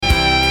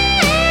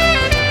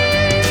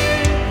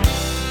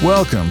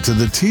Welcome to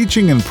the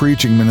teaching and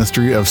preaching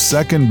ministry of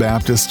Second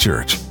Baptist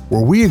Church,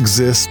 where we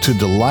exist to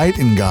delight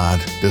in God,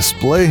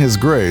 display His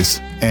grace,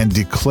 and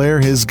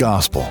declare His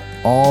gospel,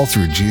 all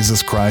through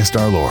Jesus Christ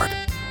our Lord.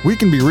 We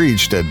can be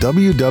reached at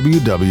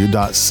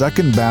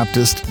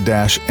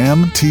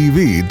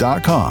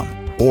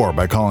www.secondbaptist-mtv.com or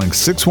by calling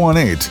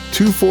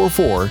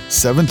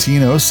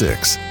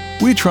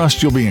 618-244-1706. We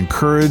trust you'll be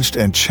encouraged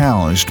and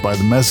challenged by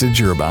the message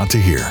you're about to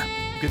hear.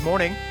 Good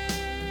morning.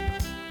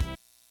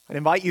 I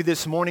invite you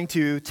this morning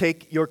to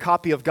take your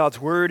copy of God's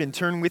Word and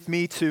turn with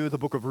me to the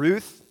book of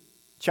Ruth,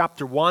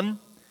 chapter 1.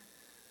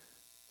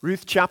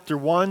 Ruth chapter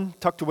 1,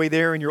 tucked away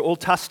there in your Old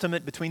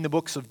Testament between the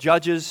books of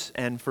Judges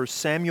and 1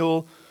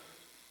 Samuel.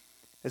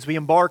 As we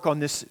embark on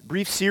this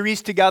brief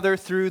series together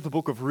through the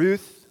book of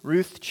Ruth,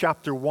 Ruth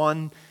chapter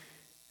 1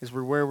 is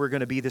where we're going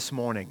to be this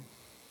morning.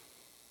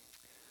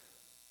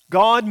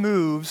 God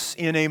moves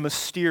in a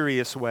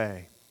mysterious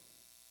way.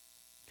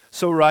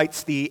 So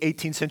writes the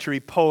 18th century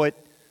poet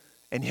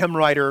and hymn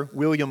writer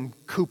William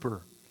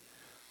Cowper.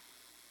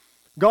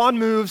 God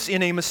moves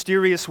in a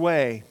mysterious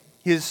way,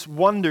 His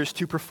wonders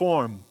to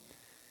perform.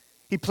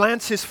 He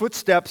plants His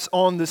footsteps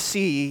on the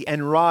sea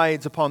and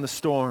rides upon the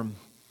storm.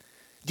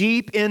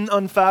 Deep in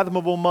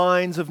unfathomable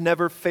minds of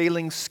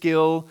never-failing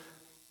skill,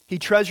 He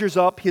treasures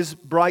up His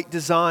bright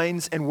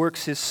designs and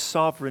works His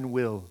sovereign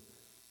will.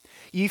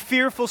 Ye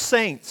fearful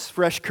saints,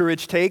 fresh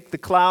courage take, the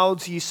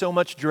clouds ye so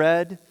much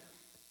dread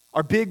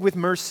are big with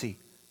mercy,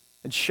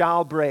 and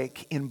shall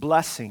break in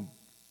blessing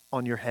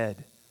on your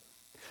head.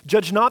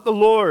 Judge not the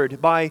Lord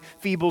by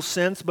feeble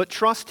sense, but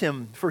trust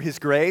Him for His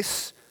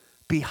grace.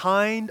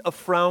 Behind a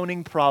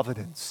frowning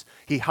providence,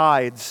 He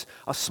hides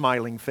a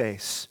smiling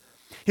face.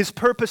 His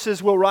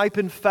purposes will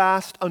ripen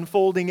fast,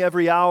 unfolding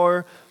every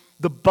hour.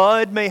 The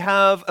bud may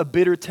have a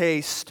bitter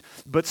taste,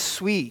 but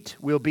sweet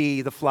will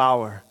be the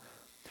flower.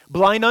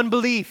 Blind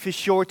unbelief is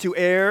sure to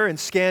err and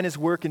scan His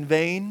work in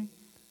vain.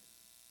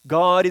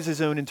 God is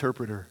His own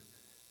interpreter,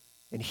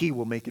 and He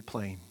will make it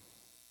plain.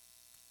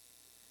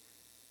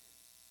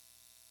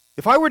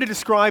 If I were to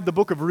describe the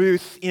book of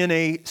Ruth in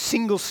a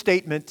single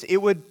statement, it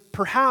would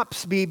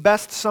perhaps be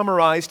best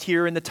summarized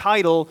here in the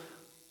title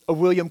of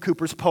William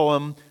Cowper's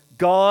poem,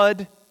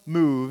 God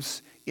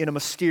Moves in a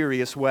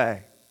Mysterious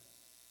Way.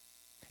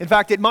 In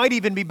fact, it might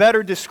even be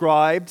better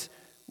described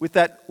with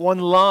that one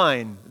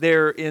line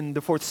there in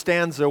the fourth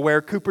stanza where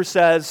Cowper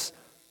says,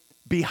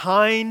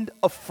 behind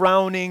a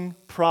frowning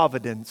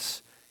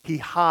providence, He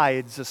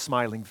hides a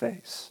smiling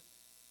face.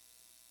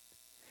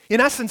 In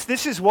essence,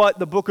 this is what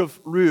the book of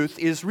Ruth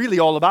is really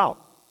all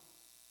about.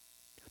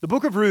 The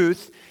book of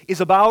Ruth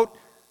is about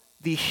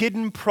the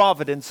hidden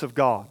providence of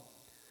God.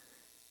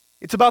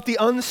 It's about the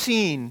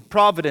unseen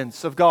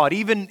providence of God,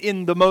 even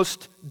in the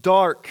most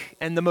dark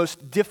and the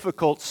most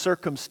difficult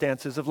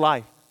circumstances of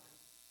life.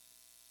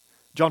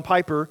 John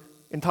Piper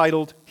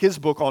entitled his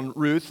book on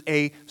Ruth,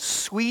 A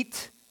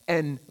Sweet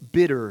and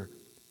Bitter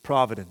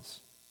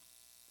Providence.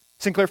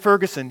 Sinclair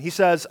Ferguson, he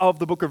says of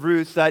the book of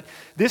Ruth that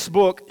this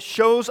book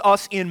shows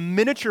us in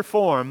miniature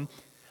form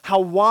how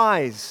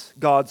wise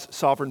God's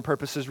sovereign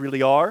purposes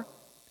really are.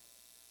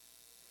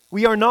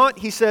 We are not,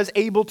 he says,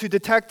 able to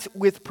detect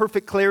with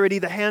perfect clarity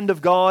the hand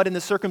of God in the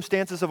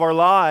circumstances of our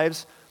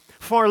lives,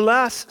 far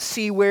less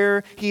see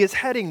where He is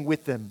heading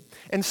with them.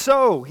 And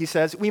so, he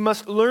says, we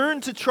must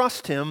learn to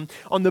trust Him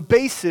on the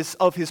basis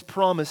of His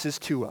promises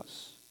to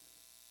us.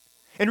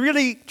 And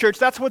really, church,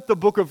 that's what the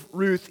book of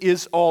Ruth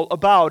is all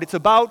about. It's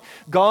about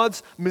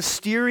God's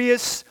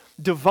mysterious,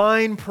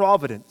 divine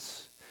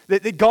providence.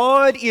 That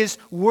God is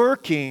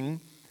working,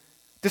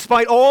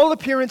 despite all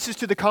appearances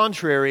to the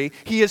contrary,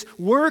 He is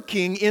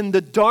working in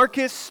the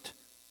darkest,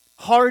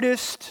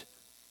 hardest,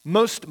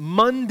 most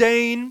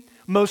mundane,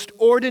 most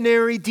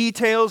ordinary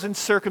details and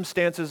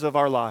circumstances of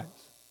our lives.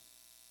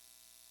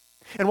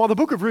 And while the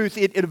book of Ruth,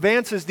 it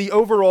advances the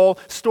overall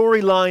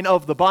storyline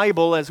of the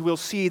Bible, as we'll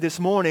see this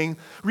morning,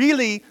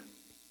 really,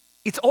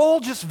 it's all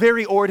just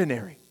very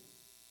ordinary.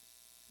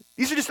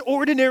 These are just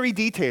ordinary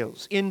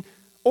details in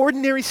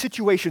ordinary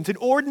situations, in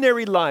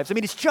ordinary lives. I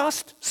mean, it's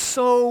just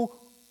so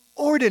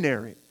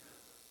ordinary.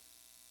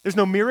 There's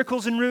no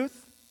miracles in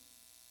Ruth.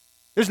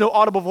 There's no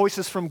audible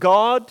voices from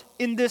God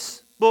in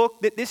this book.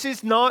 This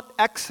is not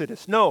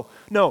Exodus. No,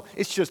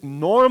 it's just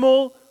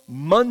normal,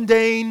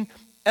 mundane,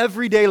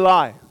 everyday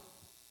life.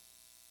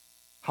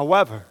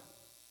 However,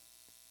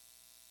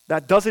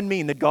 that doesn't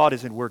mean that God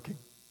isn't working.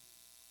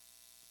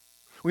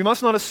 We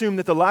must not assume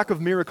that the lack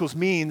of miracles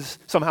means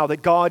somehow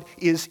that God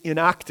is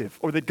inactive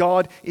or that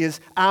God is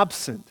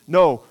absent.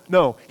 No.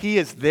 He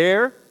is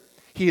there.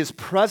 He is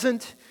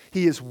present.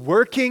 He is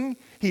working.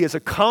 He is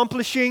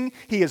accomplishing.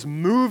 He is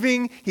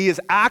moving. He is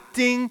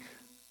acting,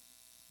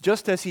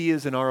 just as He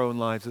is in our own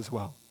lives as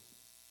well.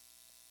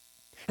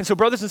 And so,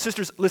 brothers and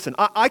sisters, listen,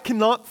 I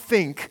cannot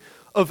think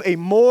of a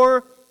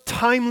more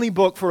timely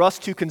book for us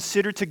to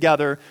consider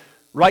together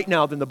right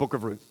now than the book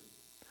of Ruth.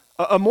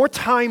 A more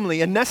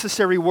timely and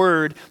necessary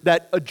word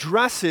that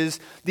addresses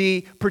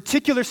the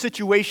particular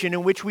situation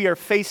in which we are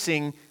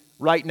facing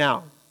right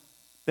now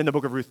than the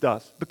book of Ruth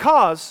does.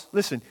 Because,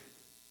 listen,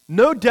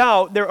 No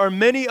doubt there are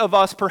many of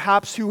us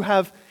perhaps who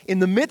have, in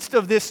the midst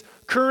of this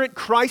current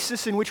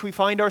crisis in which we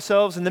find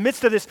ourselves, in the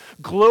midst of this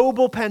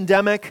global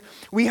pandemic,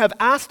 we have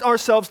asked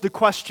ourselves the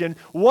question,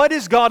 what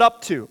is God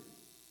up to?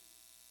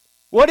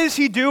 What is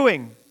He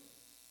doing?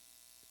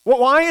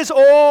 Why is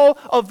all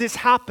of this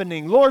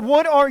happening? Lord,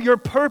 what are your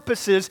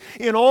purposes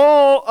in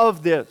all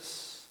of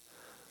this?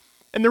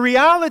 And the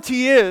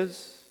reality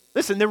is,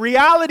 listen, the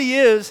reality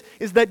is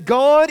that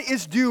God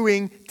is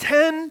doing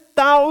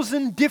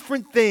 10,000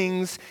 different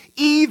things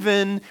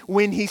even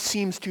when He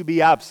seems to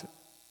be absent.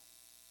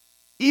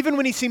 Even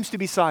when He seems to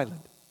be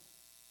silent.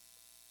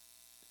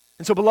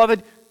 And so,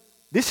 beloved,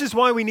 this is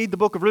why we need the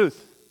book of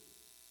Ruth.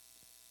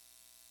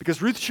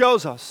 Because Ruth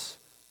shows us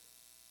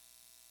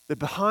that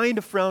behind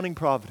a frowning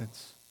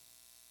providence,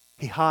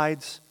 He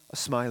hides a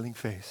smiling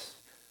face.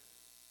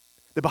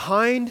 That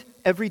behind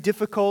every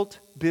difficult,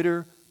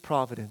 bitter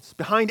providence,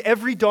 behind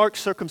every dark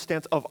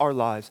circumstance of our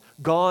lives,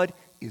 God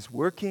is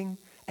working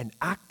and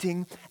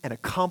acting and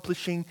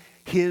accomplishing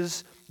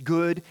His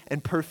good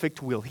and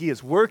perfect will. He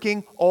is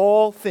working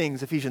all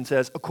things, Ephesians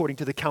says, according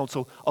to the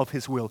counsel of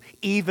His will,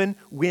 even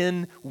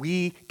when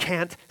we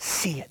can't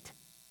see it.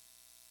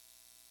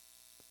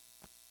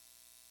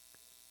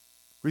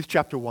 Ruth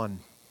chapter 1,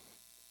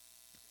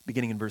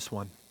 beginning in verse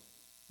 1. I'm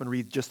going to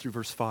read just through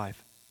verse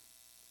 5.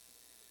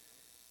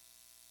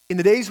 In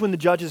the days when the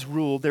judges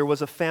ruled, there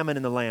was a famine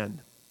in the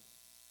land.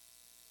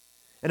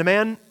 And a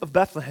man of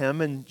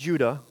Bethlehem in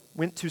Judah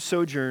went to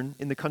sojourn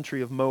in the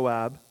country of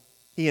Moab,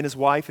 he and his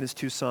wife and his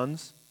 2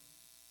 sons.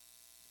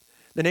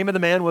 The name of the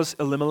man was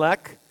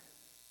Elimelech,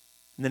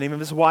 and the name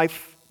of his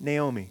wife,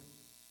 Naomi.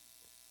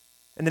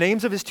 And the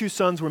names of his 2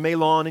 sons were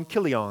Mahlon and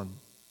Chilion.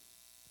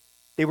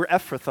 They were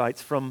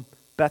Ephrathites from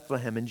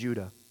Bethlehem in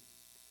Judah.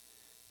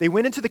 They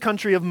went into the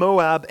country of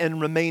Moab and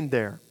remained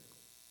there.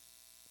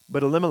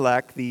 But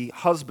Elimelech, the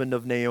husband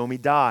of Naomi,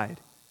 died,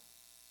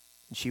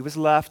 and she was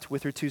left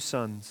with her 2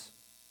 sons.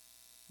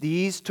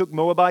 These took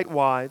Moabite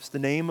wives. The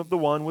name of the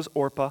one was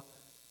Orpah,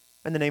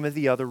 and the name of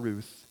the other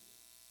Ruth.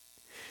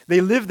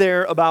 They lived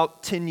there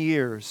about 10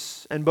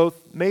 years, and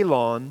both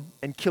Mahlon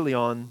and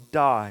Chilion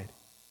died,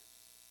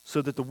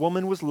 so that the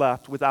woman was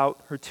left without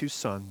her 2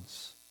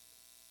 sons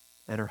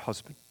and her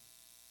husband.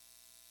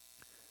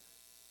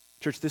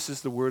 Church, this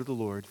is the word of the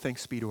Lord.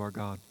 Thanks be to our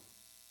God.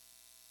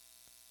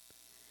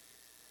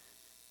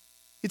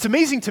 It's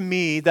amazing to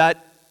me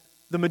that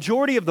the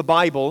majority of the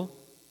Bible,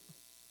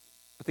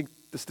 I think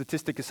the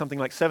statistic is something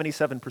like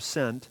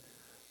 77%,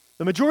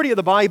 the majority of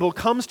the Bible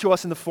comes to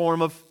us in the form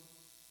of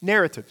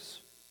narratives,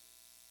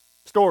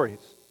 stories.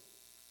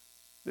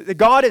 That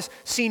God has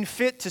seen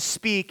fit to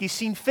speak, He's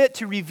seen fit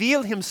to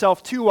reveal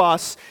Himself to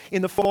us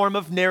in the form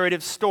of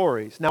narrative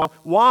stories. Now,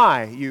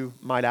 why, you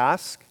might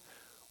ask?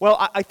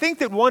 Well, I think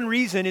that one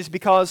reason is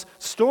because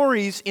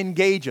stories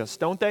engage us,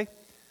 don't they?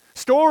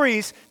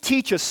 Stories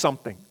teach us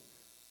something.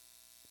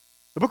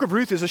 The book of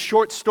Ruth is a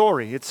short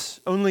story.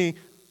 It's only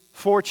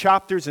 4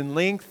 chapters in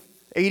length,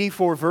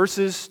 84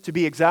 verses to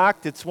be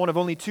exact. It's one of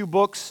only 2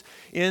 books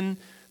in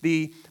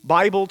the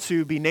Bible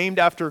to be named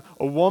after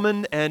a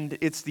woman, and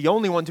it's the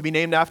only one to be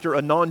named after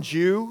a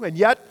non-Jew, and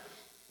yet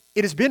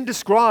it has been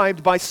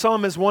described by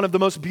some as one of the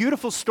most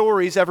beautiful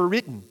stories ever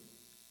written.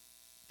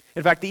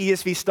 In fact, the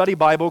ESV Study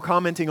Bible,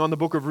 commenting on the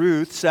book of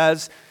Ruth,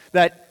 says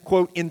that,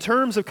 quote, in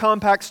terms of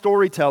compact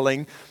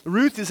storytelling,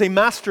 Ruth is a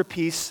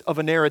masterpiece of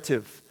a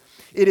narrative.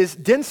 It is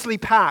densely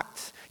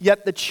packed,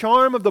 yet the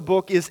charm of the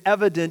book is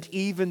evident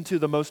even to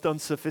the most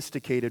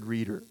unsophisticated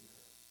reader.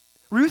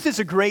 Ruth is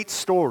a great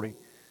story.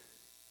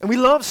 And we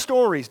love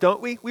stories,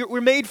 don't we? We're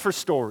made for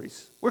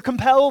stories. We're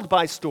compelled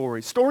by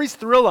stories. Stories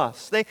thrill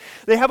us. They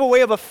have a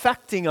way of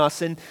affecting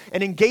us and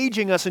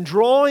engaging us and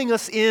drawing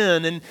us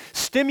in and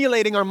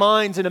stimulating our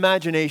minds and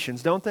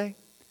imaginations, don't they?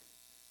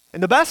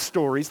 And the best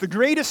stories, the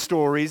greatest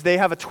stories, they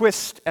have a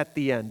twist at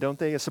the end, don't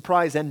they? A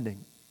surprise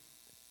ending.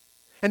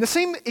 And the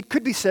same, it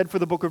could be said for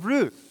the book of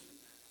Ruth.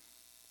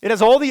 It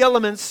has all the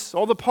elements,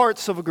 all the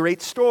parts of a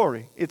great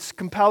story. It's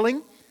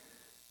compelling.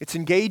 It's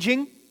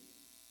engaging.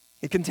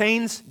 It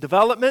contains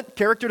development,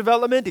 character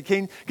development. It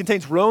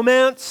contains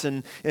romance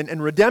and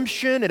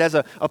redemption. It has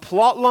a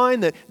plot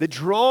line that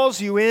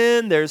draws you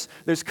in. There's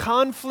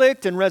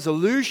conflict and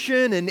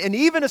resolution and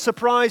even a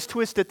surprise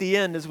twist at the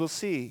end, as we'll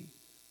see.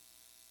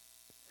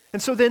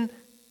 And so then,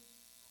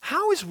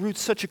 how is Ruth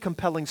such a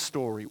compelling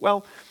story?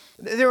 Well,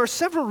 there are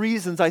several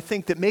reasons, I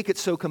think, that make it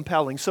so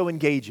compelling, so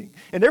engaging,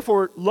 and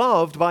therefore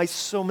loved by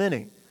so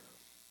many.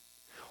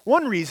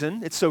 One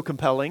reason it's so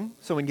compelling,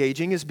 so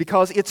engaging, is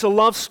because it's a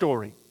love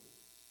story.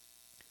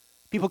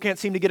 People can't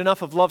seem to get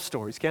enough of love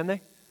stories, can they?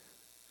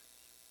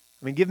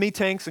 I mean, give me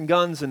tanks and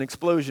guns and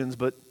explosions,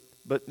 but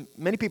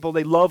many people,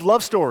 they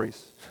love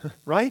stories,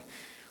 right?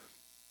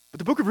 But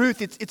the book of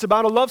Ruth, it's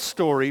about a love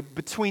story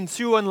between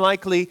 2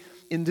 unlikely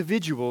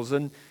individuals,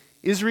 an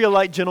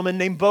Israelite gentleman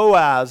named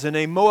Boaz and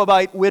a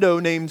Moabite widow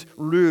named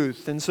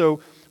Ruth. And so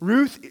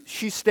Ruth,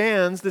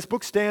 this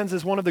book stands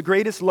as one of the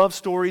greatest love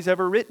stories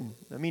ever written.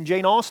 I mean,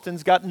 Jane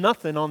Austen's got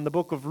nothing on the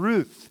book of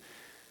Ruth.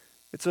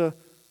 It's a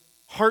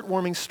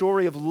heartwarming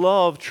story of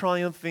love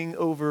triumphing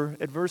over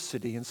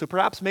adversity. And so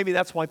perhaps maybe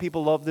that's why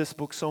people love this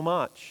book so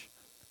much.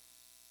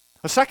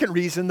 A second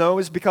reason, though,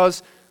 is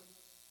because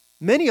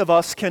many of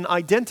us can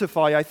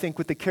identify, I think,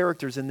 with the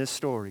characters in this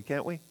story,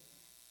 can't we?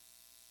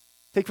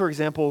 Take, for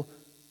example,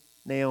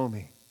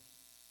 Naomi.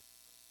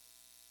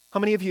 How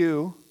many of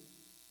you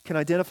can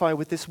identify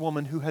with this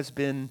woman who has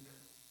been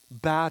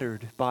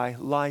battered by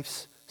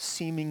life's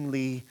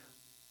seemingly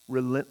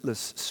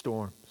relentless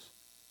storms?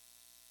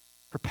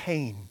 Her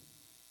pain,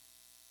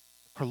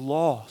 her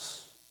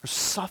loss, her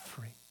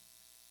suffering.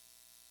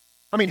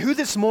 I mean, who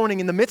this morning,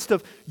 in the midst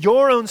of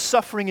your own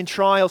suffering and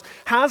trials,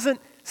 hasn't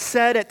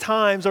said at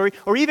times,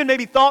 or even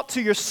maybe thought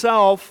to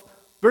yourself,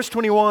 verse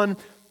 21,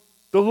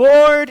 the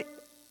Lord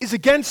is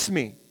against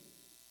me.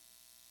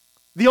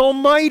 The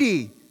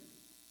Almighty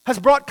has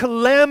brought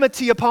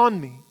calamity upon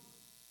me.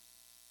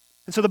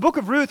 And so the book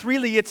of Ruth,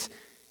 really, it's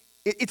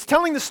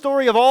telling the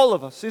story of all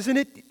of us, isn't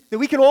it? That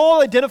we can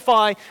all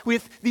identify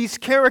with these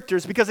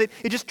characters because it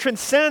just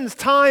transcends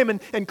time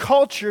and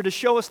culture to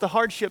show us the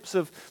hardships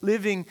of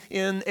living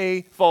in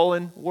a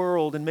fallen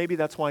world. And maybe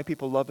that's why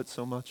people love it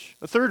so much.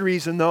 A third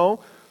reason,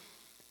 though,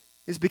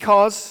 is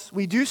because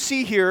we do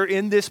see here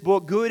in this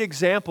book good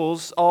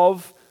examples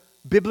of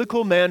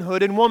biblical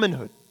manhood and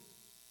womanhood.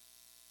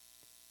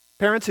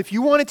 Parents, if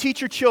you want to teach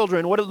your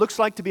children what it looks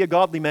like to be a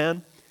godly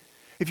man,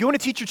 if you want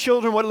to teach your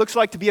children what it looks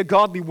like to be a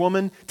godly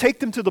woman, take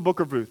them to the book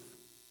of Ruth.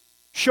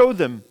 Show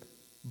them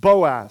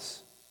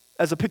Boaz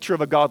as a picture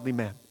of a godly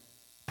man,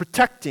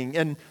 protecting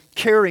and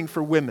caring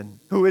for women,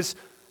 who is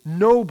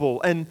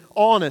noble and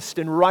honest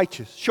and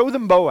righteous. Show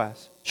them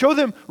Boaz. Show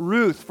them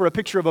Ruth for a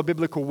picture of a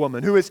biblical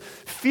woman who is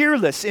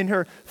fearless in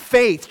her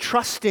faith,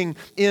 trusting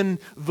in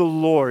the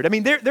Lord. I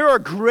mean, there are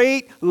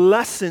great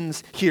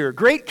lessons here,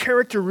 great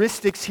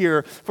characteristics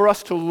here for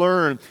us to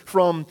learn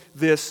from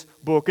this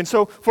book. And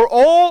so for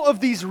all of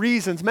these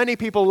reasons, many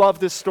people love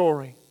this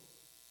story.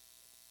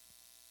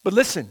 But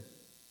listen.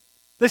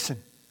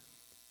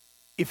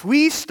 If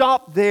we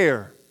stop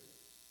there,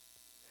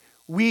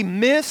 we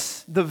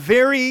miss the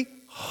very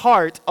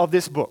heart of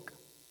this book.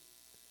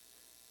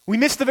 We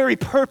miss the very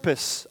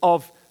purpose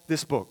of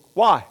this book.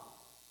 Why?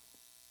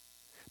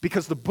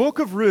 Because the book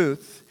of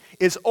Ruth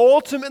is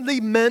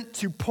ultimately meant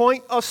to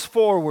point us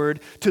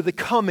forward to the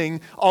coming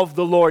of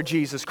the Lord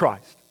Jesus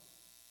Christ.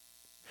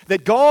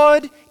 That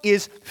God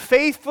is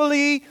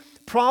faithfully,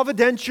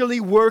 providentially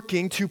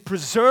working to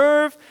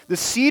preserve the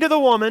seed of the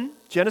woman,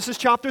 Genesis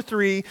chapter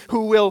 3,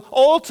 who will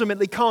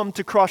ultimately come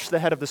to crush the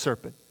head of the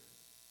serpent.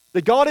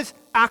 That God is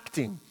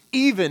acting,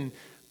 even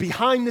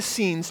behind the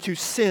scenes, to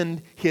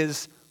send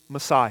His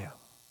Messiah.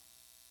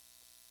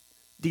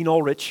 Dean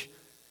Ulrich,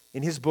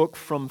 in his book,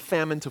 From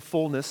Famine to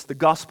Fullness, The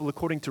Gospel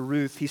According to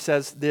Ruth, he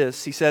says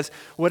this. He says,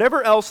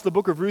 whatever else the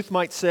book of Ruth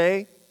might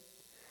say,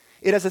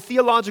 it has a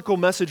theological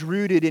message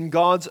rooted in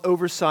God's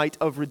oversight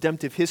of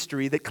redemptive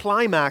history that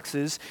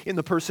climaxes in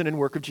the person and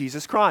work of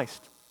Jesus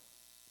Christ.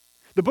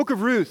 The book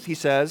of Ruth, he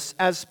says,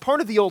 as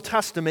part of the Old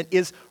Testament,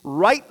 is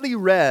rightly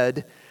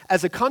read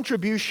as a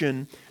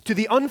contribution to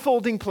the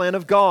unfolding plan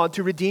of God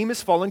to redeem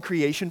His fallen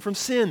creation from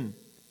sin.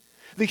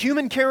 The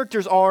human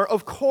characters are,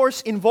 of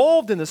course,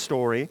 involved in the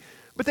story,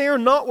 but they are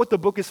not what the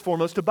book is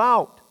foremost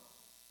about.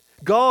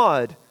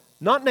 God,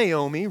 not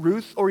Naomi,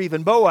 Ruth, or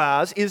even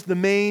Boaz, is the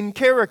main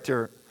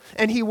character,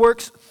 and He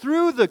works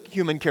through the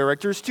human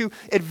characters to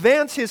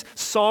advance His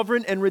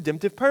sovereign and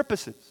redemptive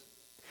purposes.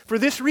 For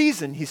this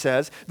reason, he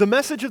says, the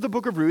message of the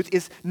book of Ruth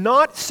is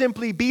not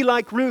simply be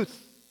like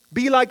Ruth,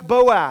 be like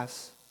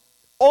Boaz.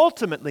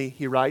 Ultimately,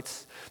 he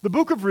writes, the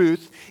book of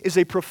Ruth is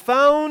a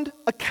profound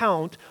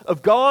account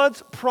of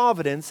God's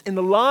providence in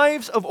the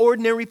lives of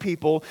ordinary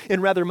people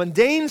in rather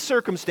mundane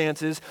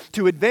circumstances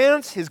to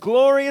advance His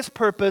glorious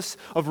purpose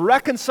of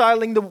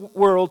reconciling the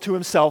world to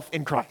Himself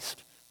in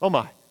Christ. Oh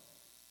my.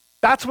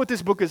 That's what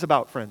this book is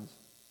about, friends.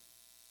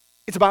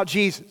 It's about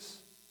Jesus.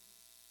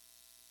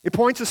 It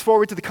points us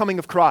forward to the coming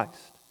of Christ.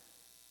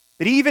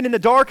 That even in the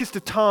darkest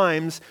of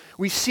times,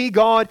 we see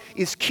God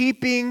is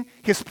keeping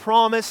His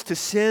promise to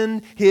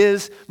send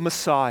His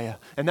Messiah.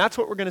 And that's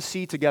what we're going to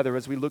see together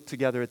as we look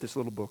together at this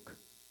little book.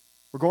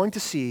 We're going to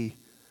see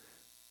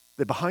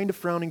that behind a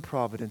frowning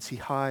providence, He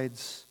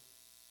hides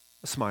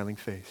a smiling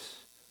face.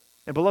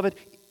 And beloved,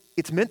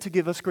 it's meant to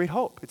give us great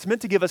hope. It's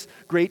meant to give us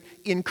great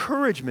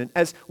encouragement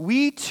as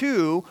we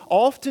too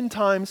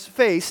oftentimes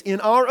face in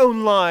our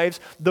own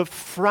lives the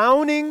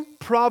frowning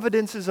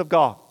providences of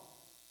God.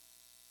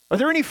 Are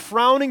there any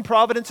frowning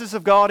providences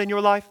of God in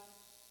your life?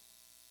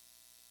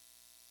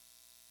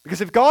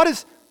 Because if God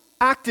has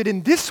acted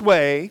in this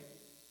way,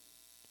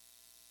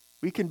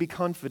 we can be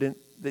confident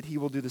that He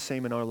will do the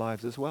same in our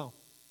lives as well.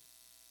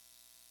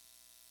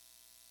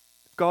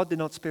 If God did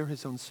not spare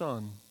His own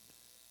Son,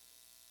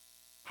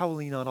 how will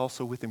He not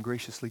also with Him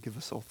graciously give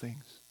us all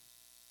things?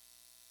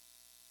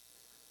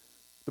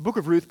 The book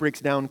of Ruth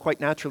breaks down quite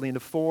naturally into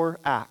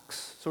 4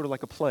 acts, sort of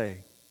like a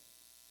play,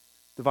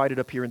 divided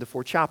up here into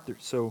 4 chapters.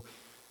 So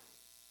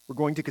we're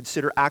going to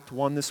consider Act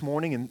 1 this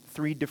morning in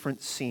 3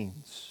 different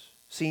scenes.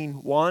 Scene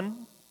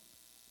 1,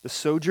 the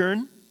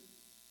sojourn.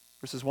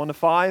 verses 1 to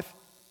 5.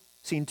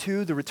 Scene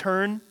 2, the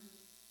return,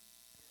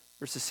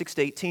 verses 6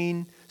 to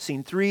 18.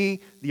 Scene 3,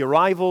 the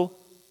arrival,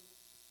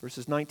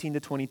 verses 19 to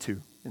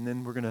 22. And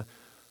then we're going to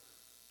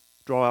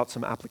draw out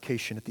some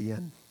application at the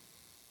end.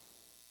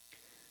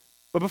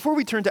 But before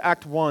we turn to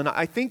Act 1,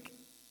 I think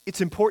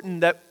it's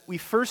important that we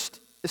first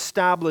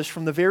establish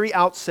from the very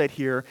outset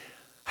here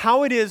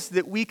how it is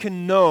that we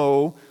can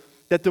know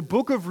that the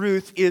book of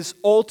Ruth is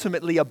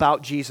ultimately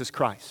about Jesus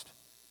Christ.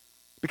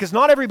 Because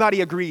not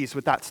everybody agrees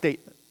with that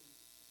statement.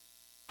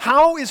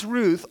 How is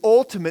Ruth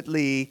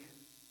ultimately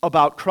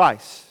about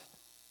Christ?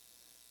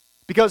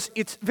 Because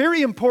it's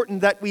very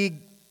important that we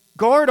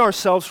guard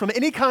ourselves from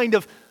any kind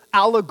of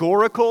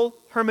allegorical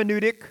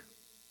hermeneutic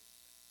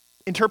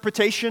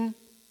interpretation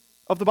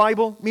of the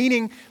Bible,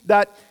 meaning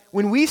that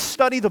when we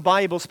study the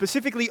Bible,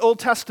 specifically Old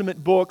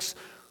Testament books,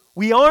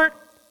 we aren't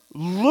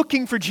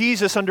looking for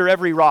Jesus under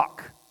every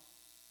rock,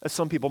 as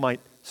some people might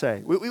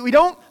say. We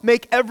don't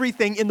make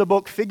everything in the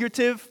book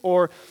figurative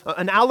or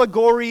an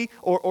allegory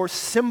or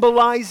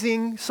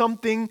symbolizing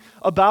something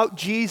about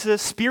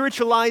Jesus,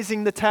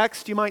 spiritualizing the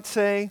text, you might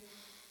say.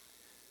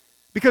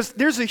 Because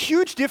there's a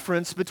huge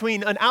difference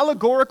between an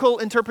allegorical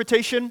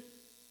interpretation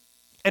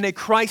and a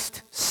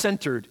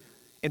Christ-centered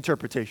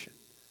interpretation.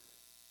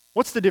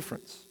 What's the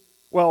difference?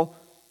 Well,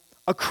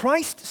 a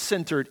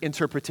Christ-centered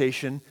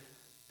interpretation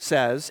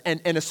says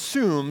and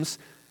assumes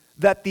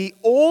that the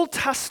Old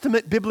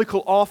Testament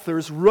biblical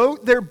authors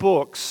wrote their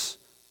books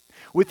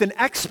with an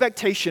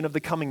expectation of the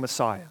coming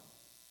Messiah,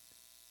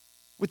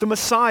 with the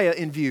Messiah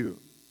in view.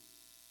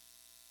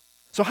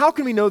 So how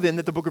can we know then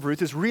that the book of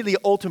Ruth is really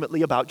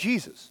ultimately about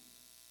Jesus?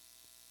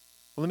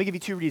 Well, let me give you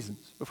two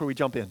reasons before we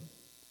jump in.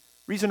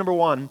 Reason number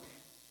one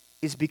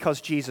is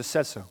because Jesus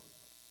says so.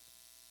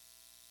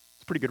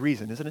 It's a pretty good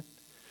reason, isn't it?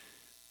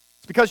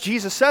 It's because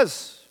Jesus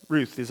says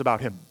Ruth is about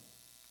him.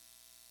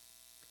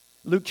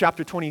 Luke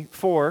chapter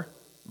 24,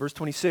 verse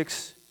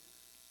 26,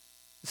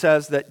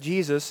 says that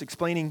Jesus,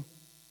 explaining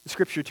the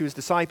scripture to his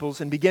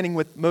disciples and beginning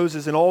with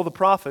Moses and all the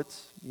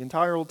prophets, the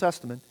entire Old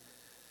Testament,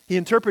 he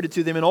interpreted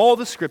to them in all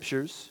the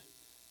scriptures,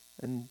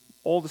 and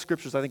all the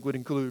scriptures I think would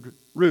include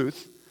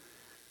Ruth,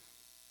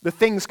 the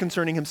things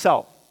concerning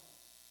himself.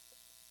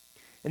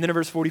 And then in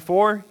verse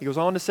 44, he goes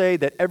on to say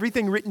that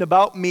everything written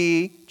about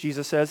me,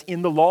 Jesus says,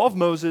 in the law of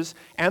Moses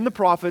and the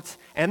prophets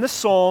and the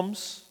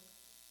Psalms.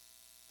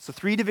 So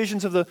three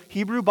divisions of the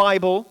Hebrew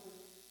Bible.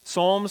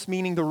 Psalms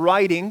meaning the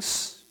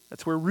writings.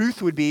 That's where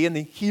Ruth would be in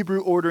the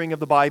Hebrew ordering of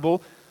the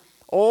Bible.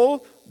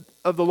 All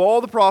of the law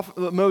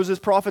of Moses,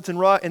 prophets,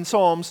 and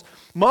Psalms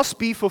must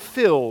be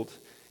fulfilled.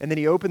 And then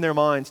he opened their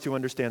minds to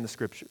understand the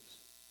scriptures,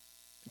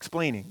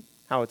 explaining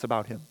how it's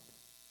about him.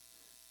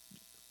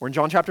 Or in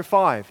John chapter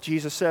 5,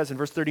 Jesus says in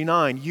verse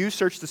 39, you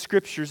search the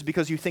scriptures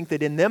because you think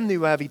that in them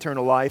you have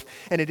eternal life,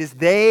 and it is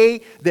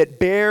they that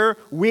bear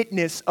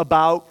witness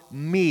about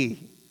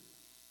me.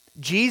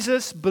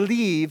 Jesus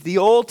believed the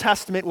Old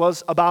Testament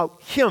was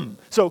about him.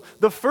 So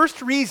the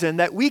first reason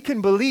that we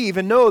can believe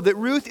and know that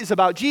Ruth is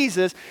about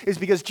Jesus is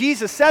because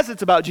Jesus says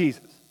it's about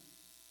Jesus.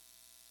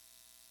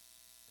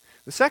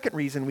 The second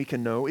reason we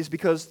can know is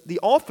because the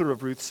author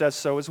of Ruth says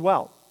so as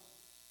well.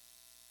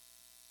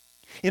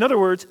 In other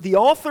words, the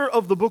author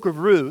of the book of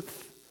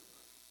Ruth,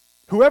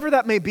 whoever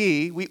that may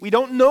be, we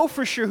don't know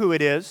for sure who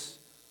it is.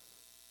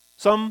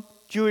 Some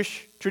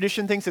Jewish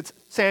tradition thinks it's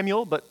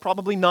Samuel, but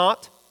probably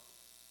not.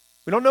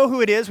 We don't know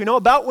who it is. We know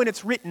about when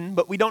it's written,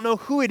 but we don't know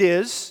who it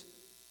is.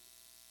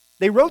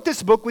 They wrote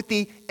this book with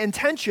the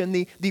intention,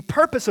 the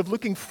purpose of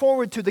looking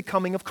forward to the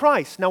coming of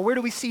Christ. Now, where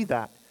do we see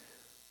that?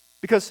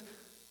 Because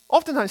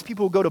oftentimes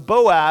people will go to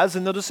Boaz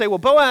and they'll just say, well,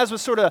 Boaz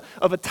was sort of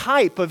a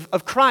type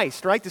of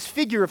Christ, right? This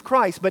figure of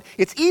Christ. But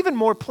it's even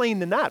more plain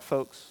than that,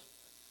 folks.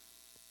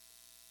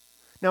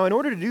 Now, in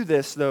order to do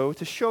this, though,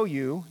 to show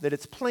you that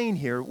it's plain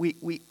here,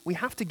 we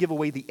have to give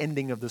away the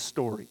ending of the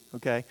story,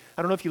 okay?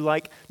 I don't know if you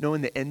like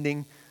knowing the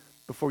ending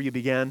before you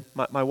begin.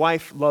 My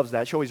wife loves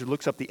that. She always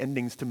looks up the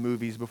endings to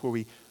movies before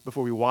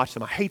we watch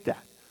them. I hate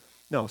that.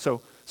 No,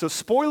 so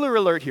spoiler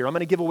alert here. I'm going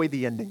to give away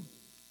the ending.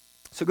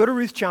 So go to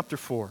Ruth chapter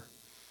 4.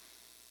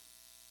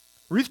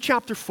 Ruth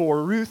chapter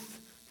 4, Ruth,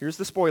 here's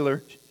the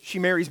spoiler, she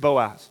marries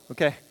Boaz,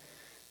 okay?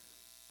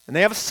 And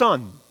they have a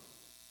son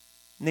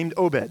named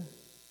Obed.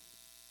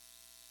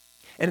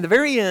 And in the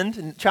very end,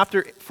 in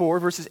chapter 4,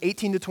 verses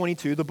 18 to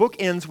 22, the book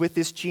ends with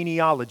this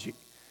genealogy.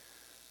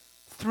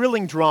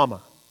 Thrilling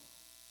drama.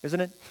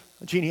 Isn't it?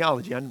 A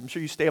genealogy. I'm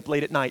sure you stay up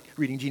late at night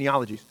reading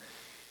genealogies.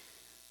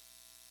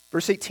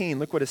 Verse 18,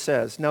 look what it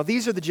says. Now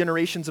these are the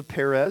generations of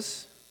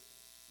Perez.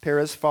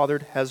 Perez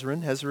fathered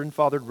Hezron. Hezron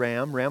fathered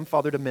Ram. Ram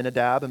fathered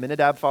Aminadab.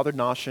 Aminadab fathered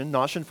Nahshon.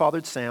 Nahshon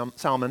fathered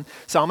Salmon.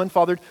 Salmon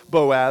fathered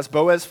Boaz.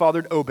 Boaz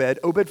fathered Obed.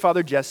 Obed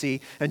fathered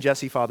Jesse. And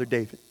Jesse fathered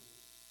David.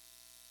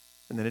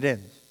 And then it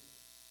ends.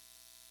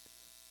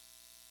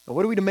 Now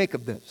what are we to make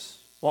of this?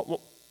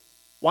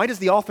 Why does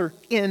the author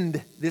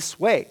end this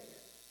way?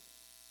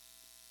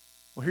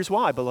 Well, here's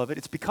why, beloved.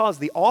 It's because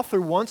the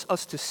author wants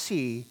us to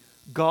see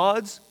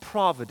God's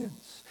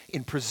providence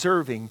in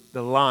preserving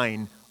the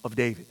line of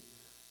David.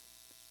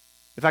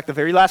 In fact, the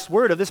very last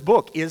word of this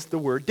book is the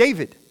word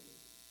David.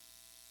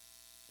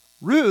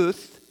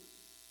 Ruth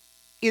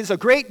is a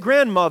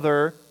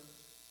great-grandmother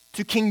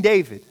to King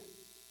David.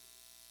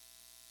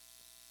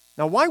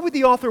 Now, why would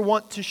the author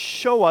want to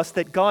show us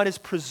that God is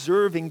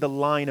preserving the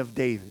line of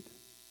David?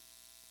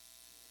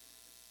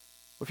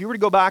 Well, if you were to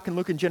go back and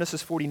look in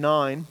Genesis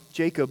 49,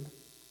 Jacob,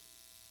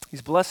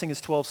 he's blessing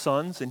his 12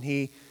 sons, and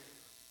he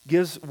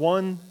gives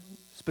one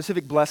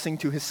specific blessing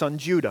to his son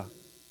Judah.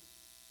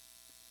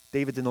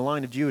 David's in the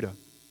line of Judah.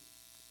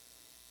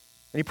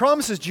 And he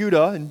promises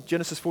Judah in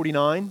Genesis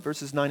 49,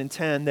 verses 9 and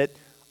 10, that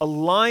a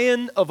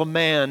lion of a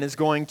man is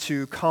going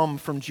to come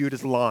from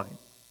Judah's line,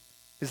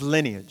 his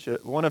lineage,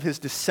 one of his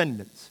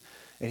descendants.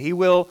 And he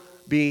will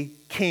be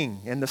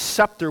king, and the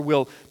scepter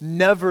will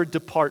never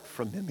depart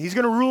from him. He's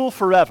going to rule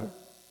forever.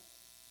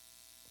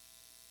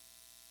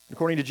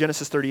 According to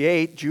Genesis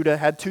 38, Judah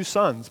had two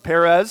sons,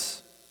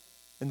 Perez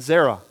and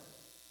Zerah.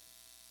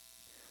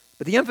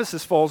 But the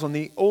emphasis falls on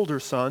the older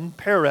son,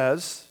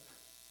 Perez,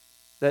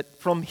 that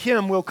from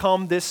him will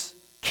come this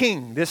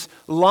king, this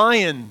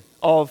lion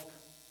of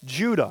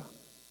Judah.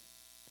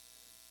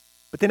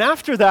 But then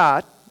after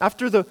that,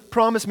 after the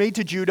promise made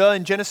to Judah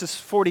in Genesis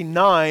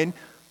 49,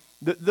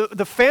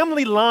 the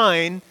family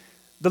line,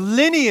 the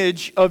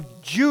lineage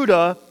of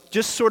Judah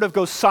just sort of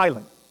goes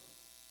silent.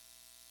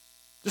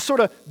 Just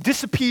sort of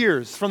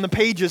disappears from the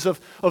pages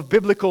of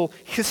biblical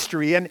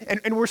history.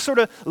 And we're sort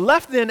of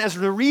left then as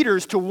the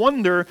readers to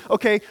wonder,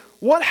 okay,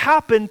 what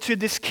happened to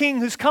this king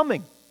who's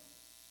coming?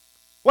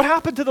 What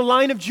happened to the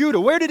line of Judah?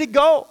 Where did it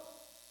go?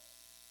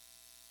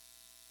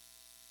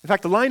 In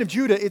fact, the line of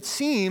Judah, it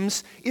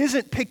seems,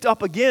 isn't picked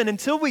up again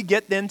until we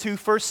get then to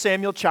 1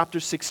 Samuel chapter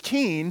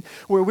 16,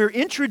 where we're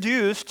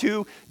introduced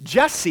to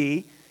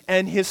Jesse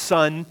and his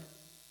son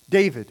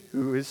David,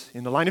 who is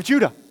in the line of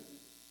Judah.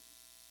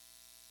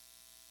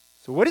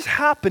 So what is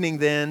happening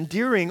then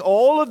during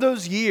all of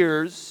those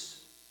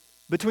years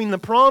between the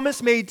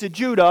promise made to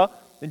Judah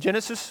in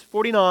Genesis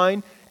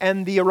 49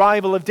 and the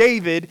arrival of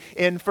David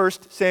in 1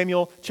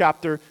 Samuel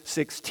chapter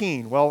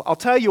 16? Well, I'll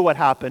tell you what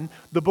happened.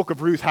 The book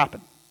of Ruth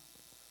happened.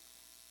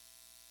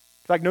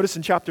 In fact, notice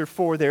in chapter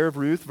 4 there of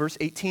Ruth, verse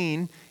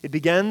 18, it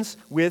begins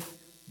with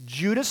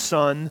Judah's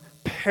son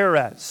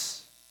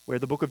Perez, where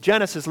the book of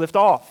Genesis left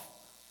off.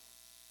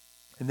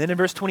 And then in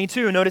verse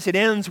 22, notice it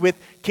ends with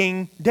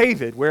King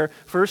David, where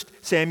 1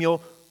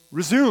 Samuel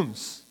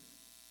resumes.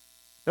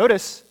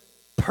 Notice,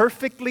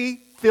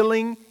 perfectly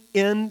filling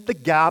in the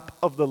gap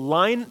of the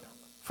line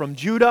from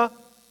Judah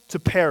to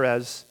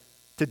Perez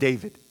to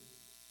David.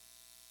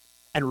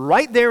 And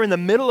right there in the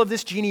middle of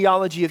this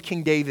genealogy of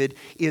King David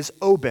is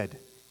Obed,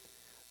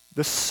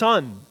 the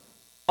son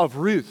of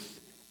Ruth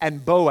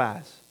and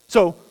Boaz.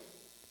 So,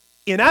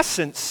 in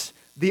essence,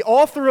 the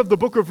author of the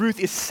book of Ruth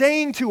is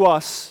saying to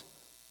us,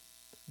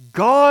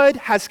 God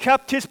has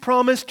kept his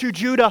promise to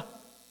Judah.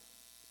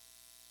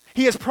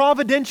 He has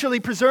providentially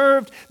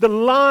preserved the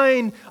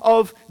line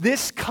of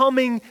this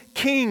coming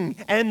king.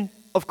 And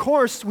of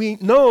course, we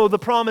know the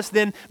promise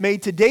then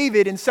made to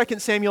David in 2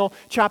 Samuel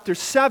chapter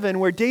 7,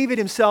 where David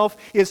himself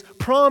is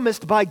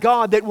promised by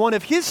God that one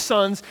of his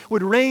sons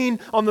would reign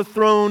on the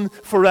throne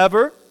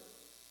forever.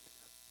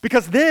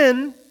 Because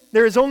then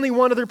there is only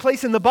one other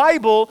place in the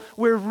Bible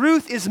where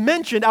Ruth is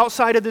mentioned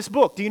outside of this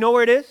book. Do you know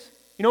where it is?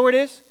 You know where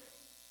it is?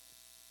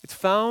 It's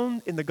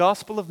found in the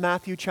Gospel of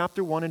Matthew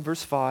chapter 1 and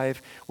verse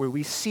 5, where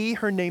we see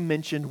her name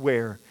mentioned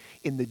where?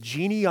 In the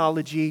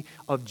genealogy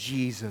of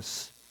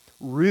Jesus.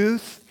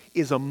 Ruth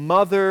is a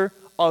mother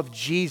of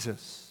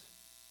Jesus,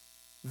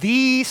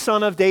 the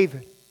son of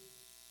David,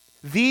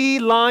 the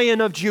Lion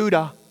of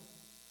Judah.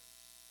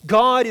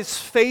 God is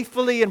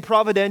faithfully and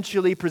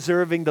providentially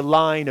preserving the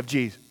line of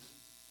Jesus.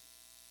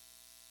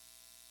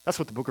 That's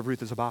what the book of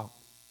Ruth is about.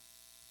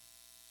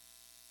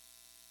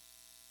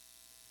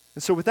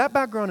 And so with that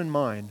background in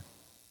mind,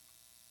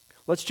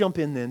 let's jump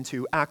in then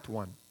to Act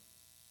 1,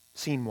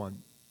 Scene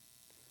 1,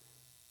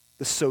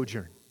 the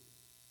sojourn.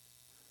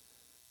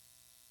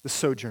 The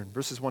sojourn,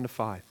 verses 1 to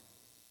 5.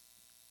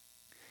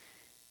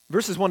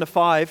 Verses 1 to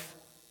 5,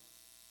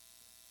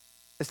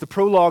 as the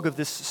prologue of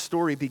this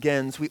story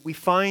begins, we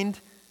find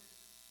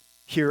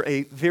here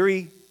a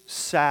very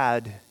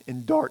sad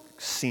and dark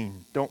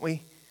scene, don't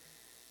we?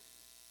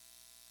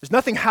 There's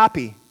nothing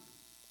happy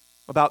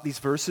about these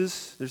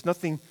verses. There's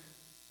nothing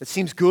that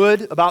seems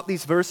good about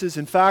these verses.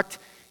 In fact,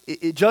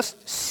 it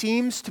just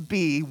seems to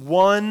be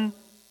one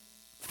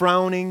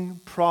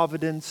frowning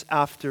providence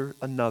after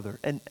another.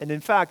 And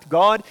in fact,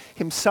 God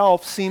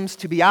himself seems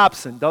to be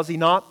absent, does he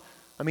not?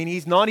 I mean,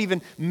 he's not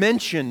even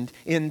mentioned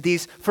in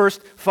these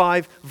first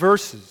 5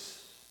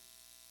 verses.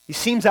 He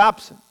seems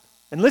absent.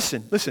 And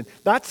listen,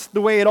 that's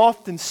the way it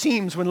often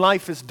seems when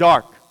life is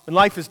dark, when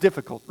life is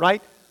difficult,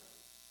 right?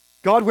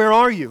 God, where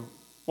are you?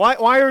 Why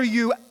are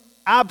you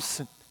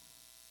absent?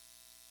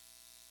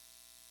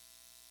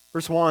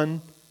 Verse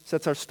 1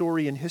 sets our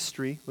story in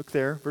history. Look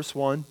there, verse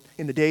 1.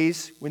 In the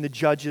days when the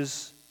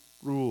judges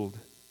ruled.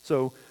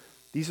 So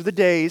these are the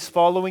days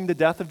following the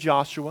death of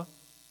Joshua.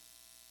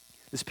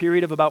 This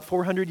period of about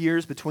 400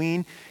 years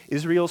between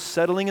Israel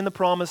settling in the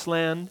Promised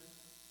Land,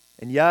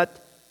 and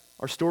yet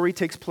our story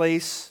takes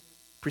place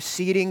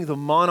preceding the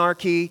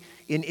monarchy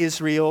in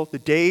Israel, the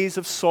days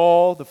of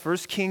Saul, the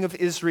first king of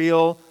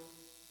Israel.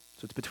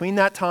 So it's between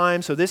that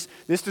time. So this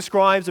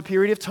describes a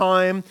period of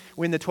time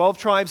when the 12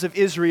 tribes of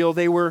Israel,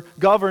 they were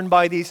governed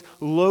by these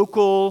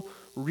local,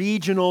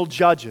 regional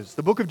judges.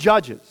 The book of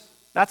Judges,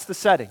 that's the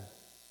setting.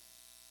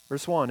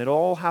 Verse 1, it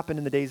all happened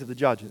in the days of the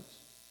judges.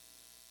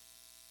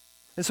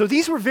 And so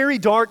these were very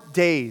dark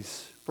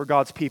days for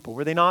God's people,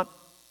 were they not?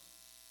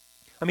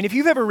 I mean, if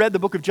you've ever read the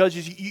book of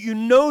Judges, you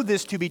know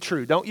this to be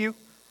true, don't you?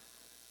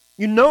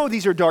 You know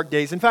these are dark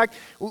days. In fact,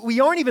 we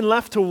aren't even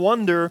left to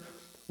wonder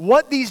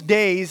what these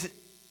days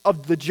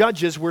of the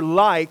judges were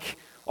like.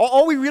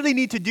 All we really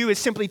need to do is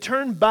simply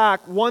turn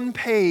back one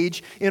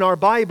page in our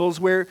Bibles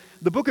where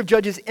the book of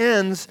Judges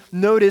ends,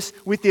 notice,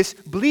 with this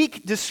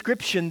bleak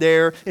description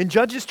there in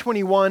Judges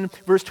 21,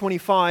 verse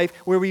 25,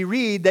 where we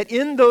read that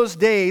in those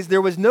days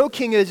there was no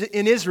king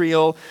in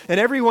Israel, and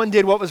everyone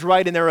did what was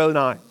right in their own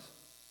eyes.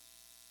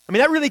 I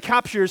mean, that really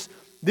captures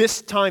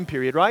this time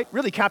period, right?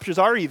 Really captures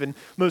our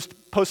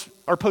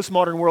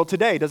postmodern world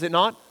today, does it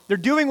not? They're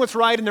doing what's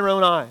right in their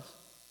own eyes.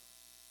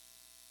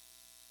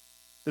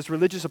 There's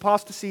religious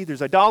apostasy,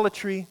 there's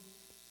idolatry,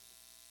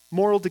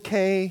 moral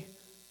decay,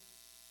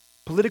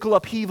 political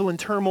upheaval and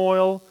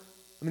turmoil.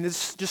 I mean,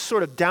 this just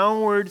sort of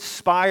downward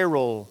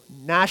spiral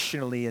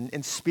nationally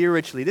and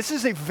spiritually. This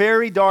is a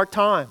very dark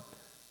time.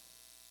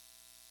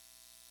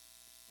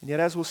 And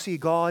yet, as we'll see,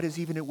 God is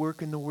even at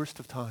work in the worst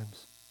of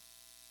times.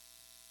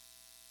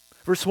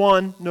 Verse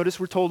 1, notice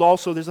we're told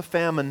also there's a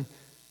famine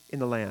in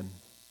the land.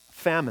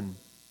 Famine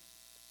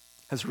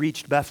has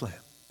reached Bethlehem.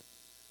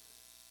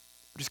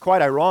 Which is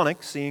quite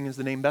ironic, seeing as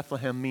the name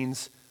Bethlehem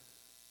means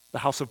the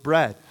house of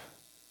bread.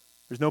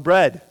 There's no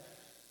bread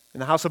in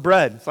the house of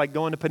bread. It's like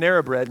going to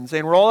Panera Bread and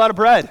saying, we're all out of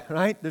bread,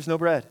 right? There's no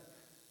bread.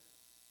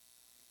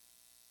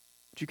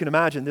 But you can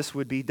imagine this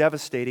would be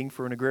devastating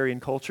for an agrarian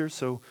culture.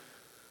 So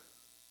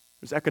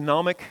there's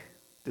economic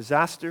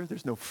disaster.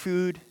 There's no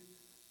food.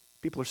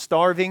 People are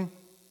starving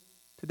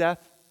to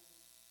death.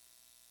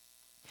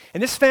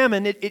 And this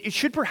famine, it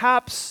should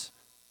perhaps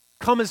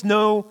come as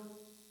no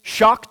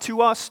shock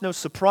to us, no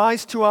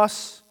surprise to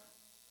us.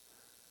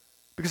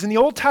 Because in the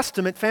Old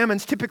Testament,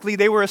 famines typically,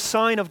 they were a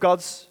sign of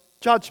God's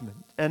judgment.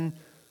 And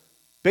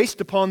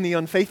based upon the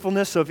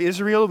unfaithfulness of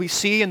Israel, we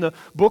see in the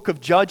book of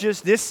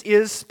Judges, this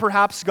is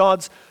perhaps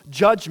God's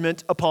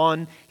judgment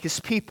upon his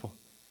people.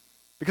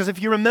 Because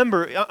if you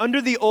remember,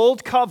 under the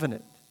Old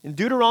Covenant, in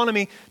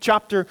Deuteronomy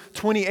chapter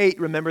 28,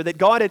 remember that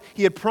God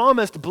had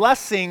promised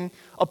blessing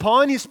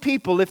upon his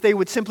people if they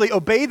would simply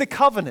obey the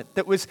covenant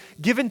that was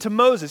given to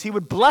Moses. He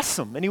would bless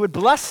them, and he would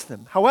bless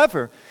them.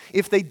 However,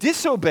 if they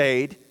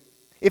disobeyed,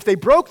 if they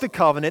broke the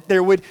covenant,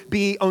 there would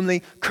be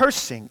only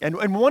cursing.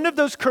 And one of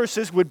those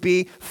curses would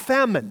be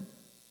famine.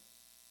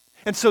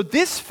 And so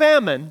this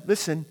famine,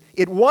 listen,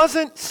 it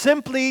wasn't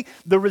simply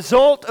the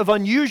result of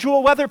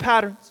unusual weather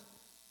patterns.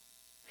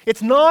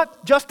 It's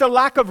not just a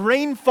lack of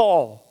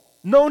rainfall.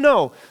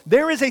 No.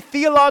 There is a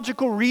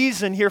theological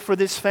reason here for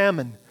this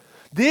famine.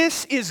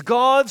 This is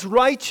God's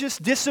righteous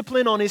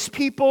discipline on his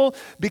people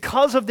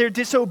because of their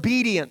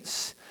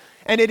disobedience.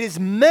 And it is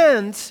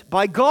meant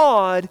by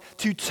God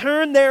to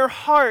turn their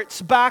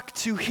hearts back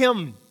to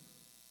him.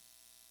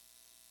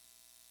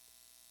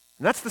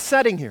 And that's the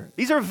setting here.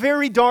 These are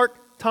very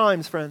dark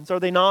times, friends, are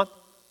they not?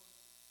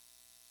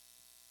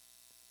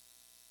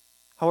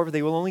 However,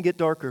 they will only get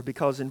darker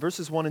because in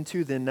verses 1 and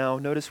 2 then now,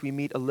 notice we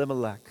meet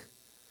Elimelech,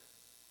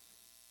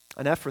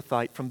 an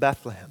Ephrathite from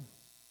Bethlehem.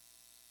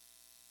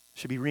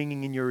 Should be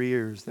ringing in your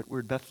ears, that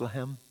word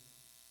Bethlehem.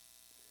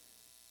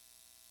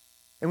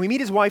 And we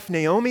meet his wife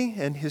Naomi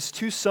and his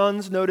two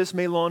sons, notice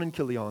Mahlon and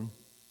Chilion.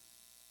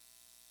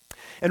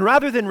 And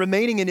rather than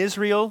remaining in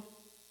Israel,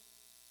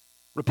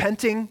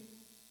 repenting,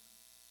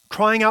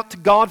 crying out to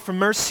God for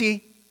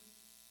mercy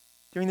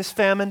during this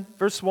famine,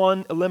 verse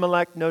 1,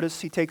 Elimelech,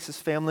 notice he takes his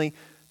family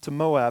to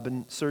Moab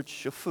in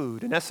search of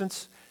food. In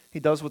essence, he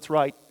does what's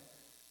right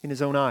in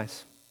his own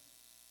eyes.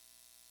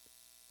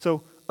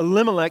 So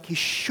Elimelech, he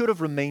should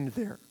have remained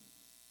there.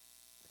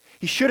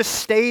 He should have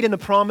stayed in the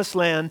promised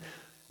land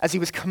as he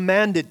was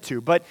commanded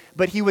to. But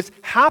he was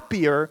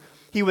happier,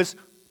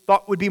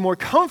 thought would be more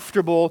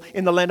comfortable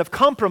in the land of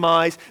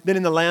compromise than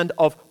in the land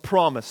of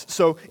promise.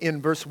 So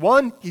in verse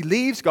 1, he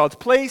leaves God's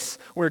place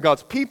where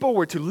God's people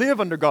were to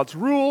live under God's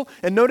rule.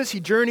 And notice he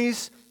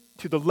journeys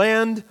to the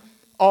land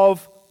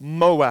of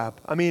Moab.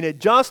 I mean, it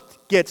just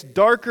gets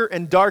darker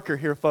and darker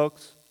here,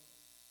 folks.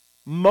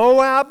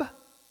 Moab.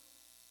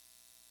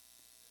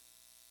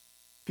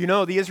 If you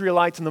know, the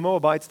Israelites and the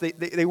Moabites,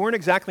 they weren't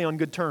exactly on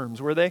good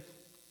terms, were they?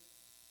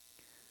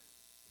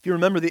 If you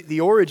remember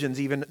the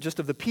origins even just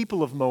of the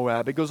people of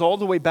Moab, it goes all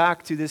the way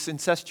back to this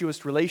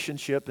incestuous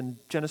relationship in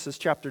Genesis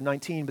chapter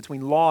 19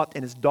 between Lot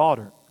and his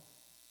daughter.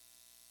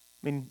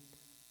 I mean,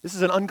 this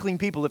is an unclean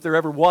people if there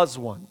ever was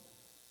one.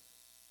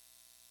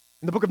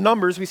 In the book of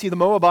Numbers, we see the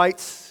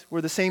Moabites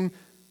were the same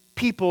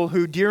people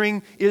who,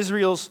 during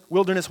Israel's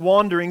wilderness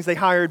wanderings, they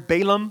hired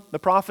Balaam, the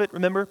prophet,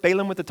 remember?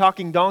 Balaam with the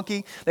talking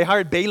donkey. They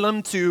hired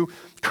Balaam to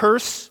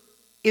curse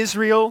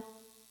Israel.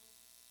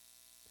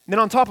 And then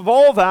on top of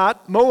all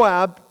that,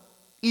 Moab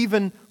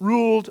even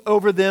ruled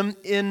over them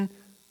in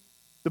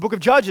the book of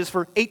Judges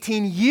for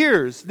 18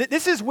 years.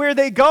 This is where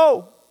they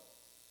go.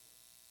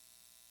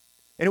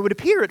 And it would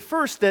appear at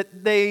first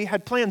that they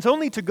had plans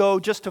only to go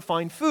just to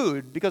find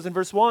food, because in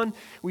verse 1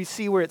 we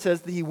see where it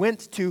says that he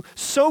went to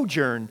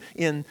sojourn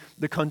in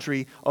the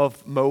country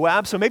of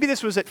Moab. So maybe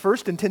this was at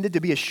first intended to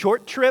be a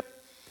short trip.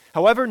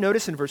 However,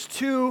 notice in verse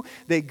 2,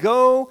 they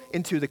go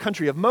into the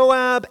country of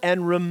Moab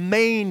and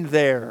remain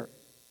there.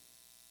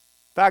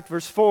 In fact,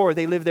 verse 4,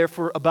 they live there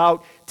for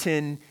about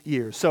 10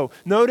 years. So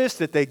notice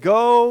that they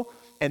go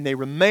and they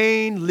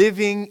remain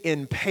living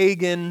in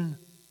pagan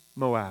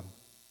Moab.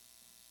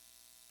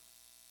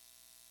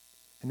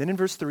 And then in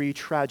verse 3,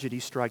 tragedy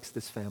strikes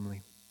this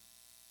family.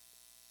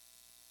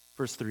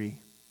 Verse 3.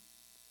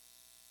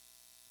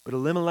 But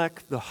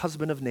Elimelech, the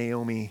husband of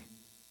Naomi,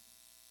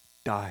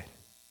 died.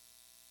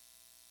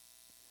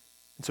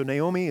 And so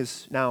Naomi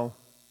is now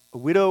a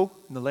widow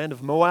in the land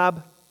of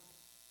Moab.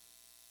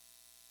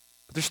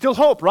 But there's still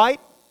hope, right?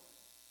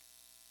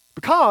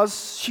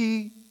 Because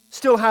she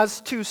still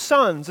has 2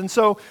 sons. And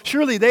so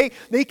surely they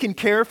can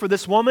care for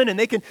this woman and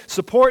they can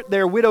support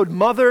their widowed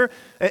mother.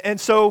 And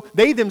so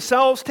they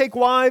themselves take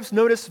wives.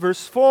 Notice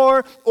verse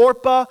 4,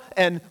 Orpah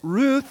and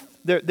Ruth.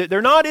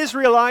 They're not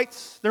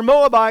Israelites. They're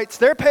Moabites.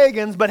 They're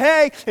pagans. But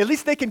hey, at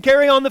least they can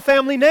carry on the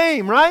family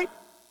name, right?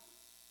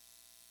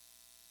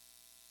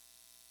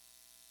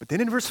 But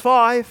then in verse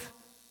 5,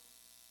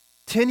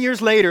 10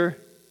 years later,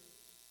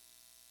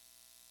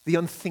 the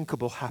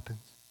unthinkable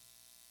happens.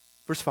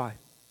 Verse 5.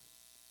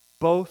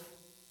 Both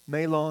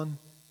Mahlon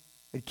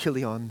and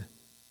Chilion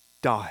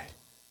died,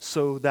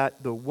 so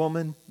that the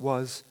woman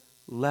was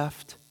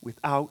left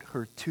without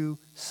her 2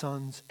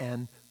 sons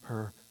and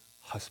her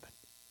husband.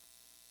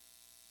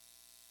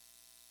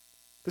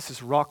 This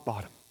is rock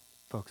bottom,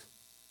 folks.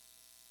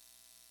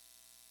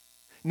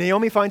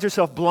 Naomi finds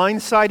herself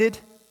blindsided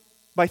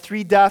by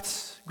 3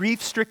 deaths,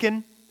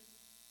 grief-stricken,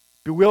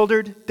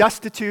 bewildered,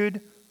 destitute,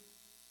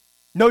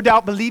 no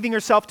doubt believing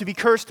herself to be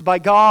cursed by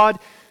God.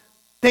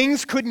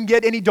 Things couldn't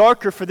get any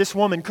darker for this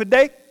woman, could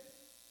they?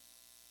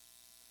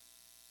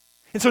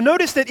 And so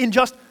notice that in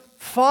just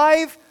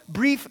 5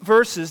 brief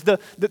verses, the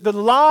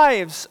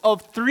lives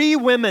of 3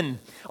 women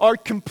are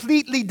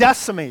completely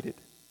decimated.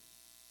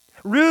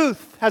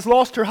 Ruth has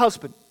lost her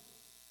husband.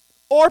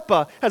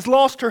 Orpah has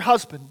lost her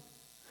husband.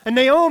 And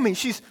Naomi,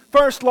 she's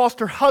first lost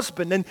her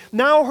husband and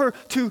now her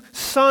 2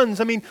 sons.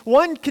 I mean,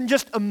 one can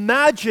just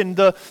imagine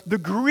the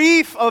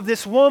grief of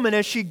this woman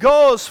as she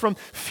goes from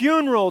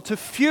funeral to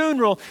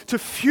funeral to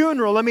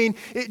funeral. I mean,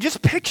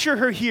 just picture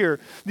her here.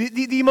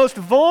 The most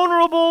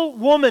vulnerable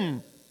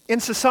woman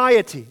in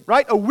society,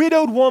 right? A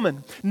widowed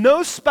woman,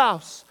 no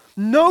spouse,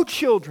 no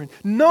children,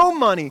 no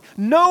money,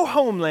 no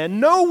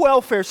homeland, no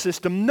welfare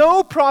system,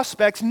 no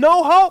prospects,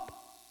 no hope.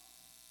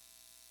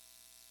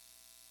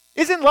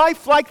 Isn't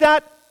life like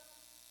that?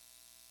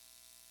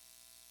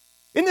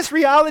 In this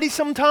reality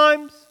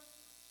sometimes,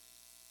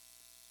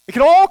 it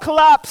can all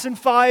collapse in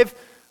 5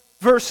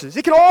 verses.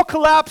 It can all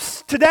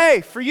collapse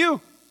today for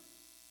you.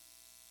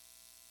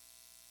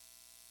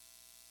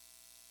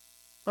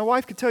 My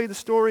wife could tell you the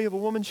story of a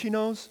woman she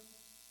knows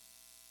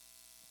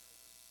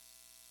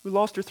who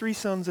lost her 3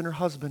 sons and her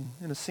husband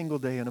in a single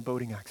day in a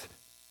boating accident.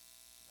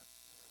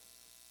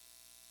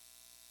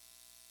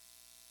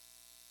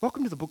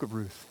 Welcome to the book of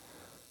Ruth.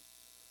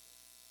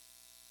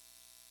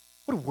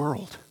 What a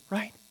world,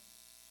 right?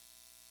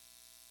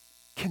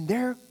 Can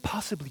there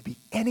possibly be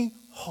any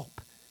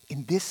hope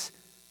in this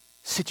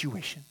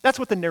situation? That's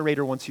what the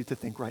narrator wants you to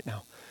think right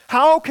now.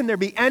 How can there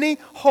be any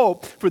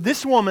hope for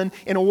this woman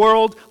in a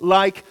world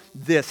like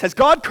this? Has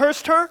God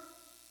cursed her?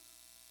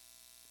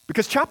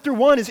 Because chapter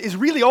 1 is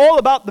really all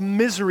about the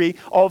misery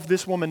of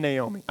this woman,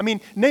 Naomi. I mean,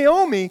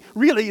 Naomi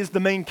really is the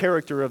main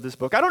character of this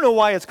book. I don't know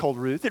why it's called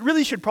Ruth. It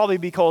really should probably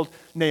be called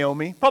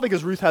Naomi, probably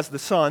because Ruth has the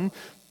son.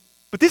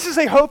 But this is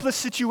a hopeless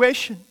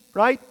situation,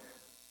 right?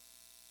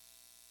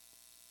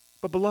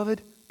 But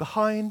beloved,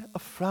 behind a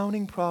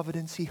frowning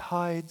providence, he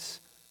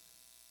hides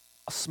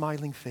a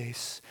smiling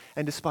face.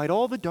 And despite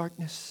all the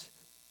darkness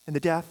and the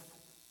death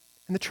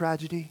and the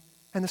tragedy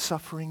and the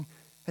suffering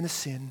and the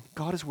sin,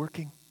 God is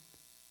working.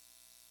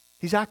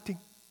 He's acting.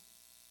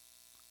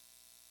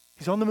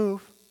 He's on the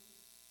move.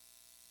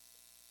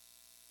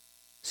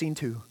 Scene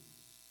 2,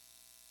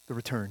 the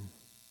return.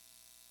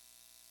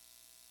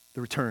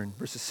 The return,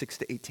 verses 6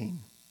 to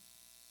 18.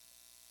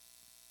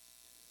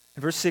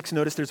 In verse 6,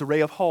 notice there's a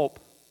ray of hope.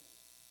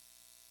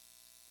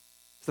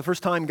 It's the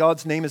first time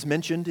God's name is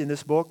mentioned in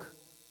this book.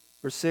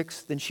 Verse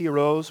 6, then she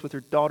arose with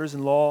her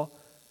daughters-in-law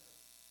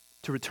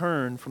to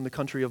return from the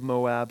country of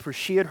Moab, for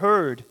she had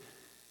heard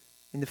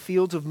in the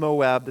fields of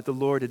Moab that the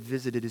Lord had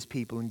visited his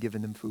people and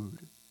given them food.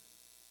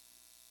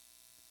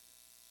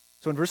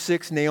 So in verse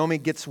 6, Naomi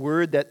gets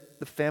word that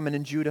the famine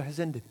in Judah has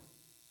ended.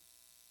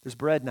 There's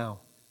bread now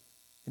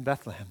in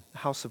Bethlehem, the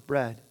house of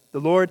bread. The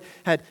Lord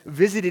had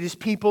visited his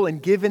people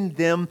and given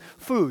them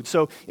food.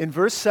 So in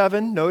verse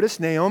 7, notice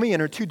Naomi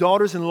and her two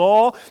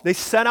daughters-in-law, they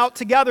set out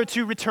together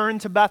to return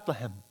to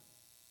Bethlehem.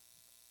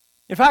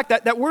 In fact,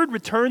 that word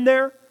return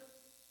there,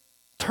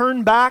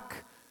 turn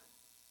back,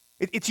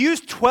 it's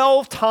used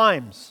 12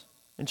 times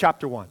in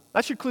chapter 1.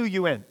 That should clue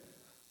you in.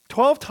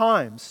 12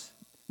 times,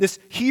 this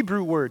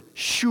Hebrew word,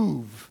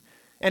 shuv.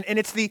 And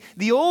it's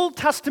the Old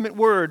Testament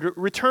word,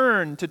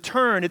 return, to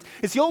turn.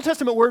 It's the Old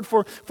Testament word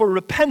for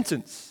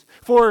repentance,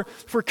 for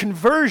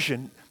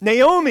conversion.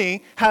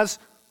 Naomi has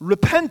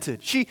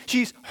repented.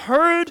 She's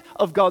heard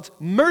of God's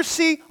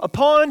mercy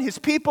upon his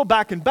people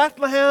back in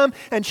Bethlehem,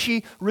 and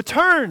she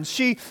returns.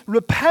 She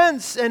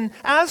repents, and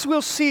as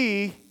we'll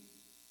see,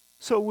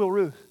 so will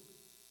Ruth.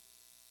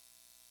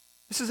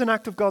 This is an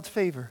act of God's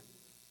favor,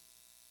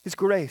 his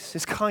grace,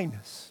 his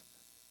kindness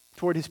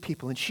toward his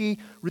people, and she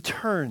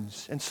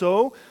returns. And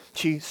so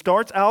she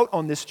starts out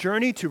on this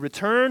journey to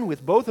return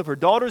with both of her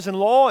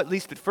daughters-in-law, at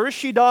least at first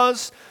she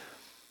does,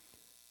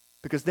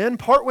 because then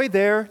partway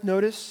there,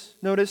 notice,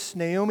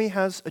 Naomi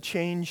has a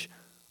change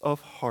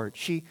of heart.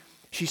 She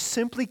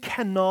simply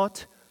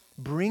cannot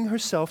bring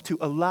herself to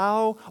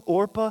allow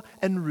Orpah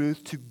and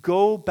Ruth to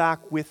go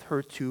back with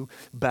her to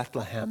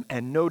Bethlehem.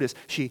 And notice,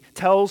 she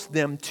tells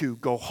them to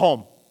go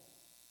home.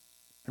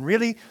 And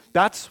really,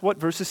 that's what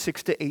verses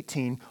 6 to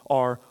 18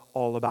 are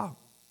all about.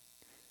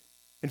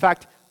 In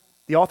fact,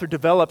 the author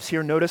develops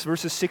here, notice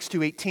verses 6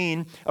 to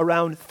 18,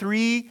 around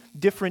three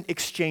different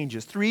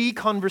exchanges, three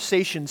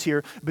conversations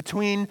here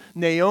between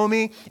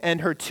Naomi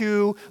and her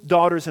two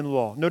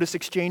daughters-in-law. Notice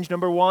exchange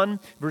number 1,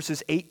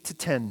 verses 8 to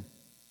 10.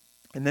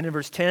 And then in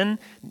verse 10,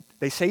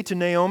 they say to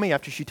Naomi,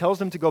 after she tells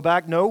them to go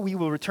back, "No, we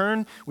will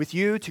return with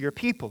you to your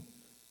people."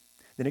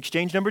 Then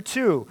exchange number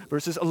 2,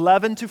 verses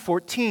 11 to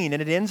 14.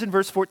 And it ends in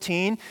verse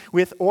 14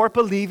 with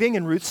Orpah leaving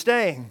and Ruth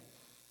staying.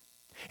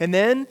 And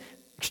then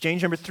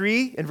exchange number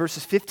 3 in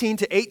verses 15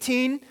 to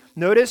 18.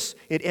 Notice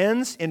it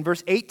ends in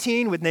verse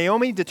 18 with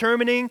Naomi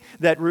determining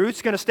that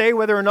Ruth's going to stay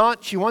whether or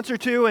not she wants her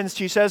to, and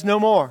she says no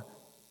more.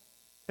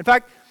 In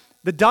fact,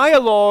 the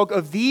dialogue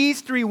of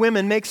these three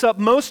women makes up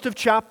most of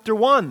chapter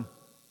 1.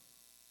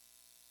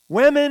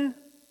 Women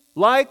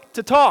like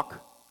to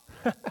talk.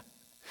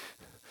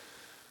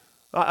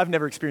 I've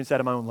never experienced that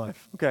in my own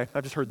life. Okay,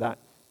 I've just heard that.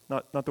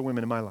 Not the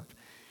women in my life.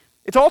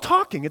 It's all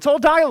talking. It's all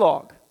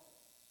dialogue.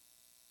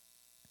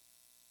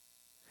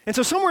 And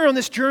so somewhere on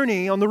this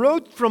journey, on the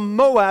road from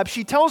Moab,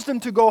 she tells them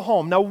to go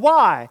home. Now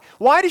why?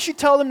 Why does she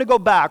tell them to go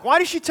back? Why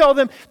does she tell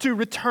them to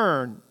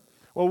return?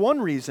 Well,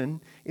 one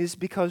reason is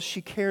because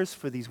she cares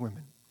for these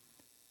women.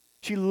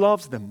 She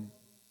loves them.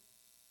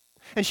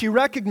 And she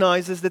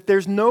recognizes that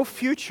there's no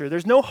future,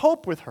 there's no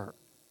hope with her.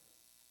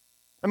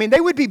 I mean,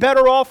 they would be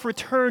better off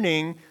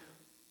returning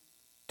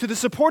to the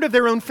support of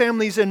their own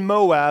families in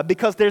Moab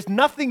because there's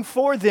nothing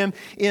for them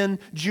in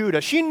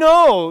Judah. She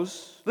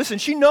knows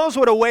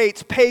what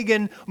awaits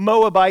pagan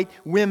Moabite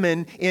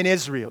women in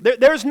Israel.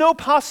 There's no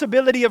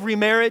possibility of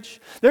remarriage.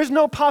 There's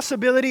no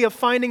possibility of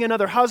finding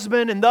another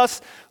husband and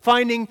thus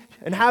finding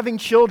and having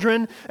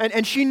children.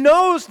 And she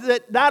knows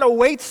that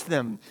awaits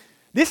them.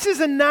 This is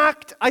an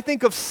act, I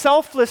think, of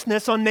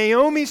selflessness on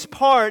Naomi's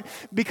part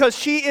because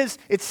she is,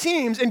 it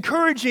seems,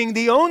 encouraging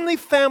the only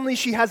family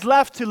she has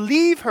left to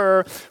leave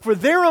her for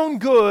their own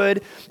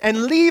good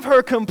and leave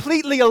her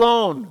completely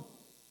alone.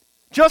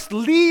 Just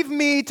leave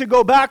me to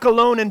go back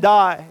alone and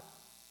die.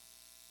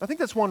 I think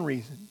that's one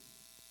reason.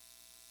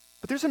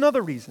 But there's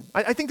another reason.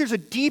 I think there's a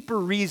deeper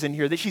reason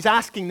here that she's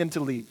asking them to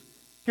leave.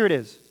 Here it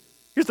is.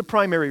 Here's the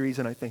primary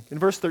reason, I think. In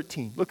verse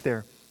 13, look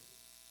there.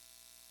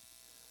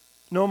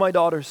 "No, my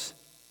daughters,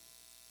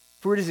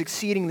 for it is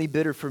exceedingly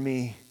bitter it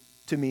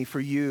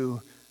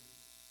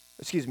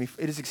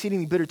is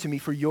exceedingly bitter to me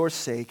for your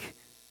sake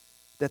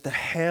that the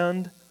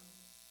hand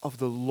of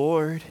the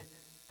Lord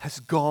has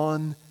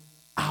gone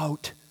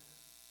out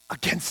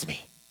against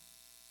me."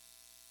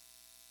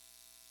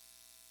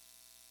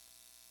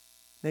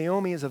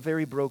 Naomi is a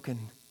very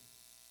broken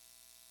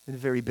and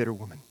very bitter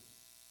woman.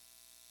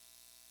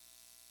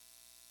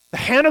 The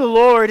hand of the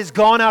Lord has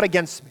gone out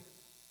against me.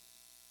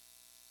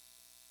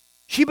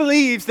 She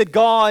believes that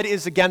God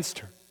is against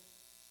her.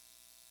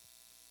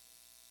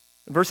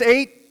 In verse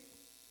 8,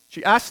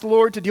 she asks the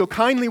Lord to deal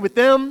kindly with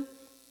them.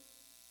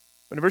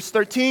 But in verse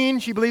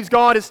 13, she believes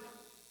God is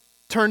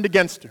turned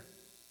against her.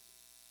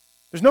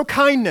 There's no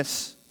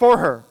kindness for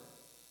her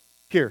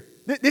here.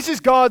 This is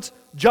God's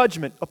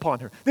judgment upon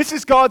her. This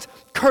is God's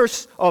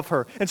curse of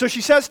her. And so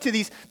she says to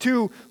these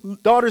two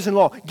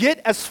daughters-in-law, "Get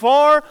as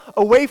far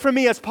away from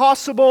me as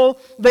possible,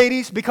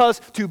 ladies, because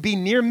to be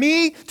near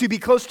me, to be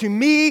close to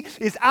me,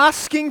 is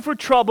asking for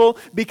trouble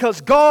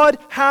because God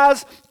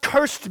has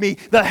cursed me.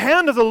 The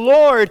hand of the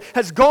Lord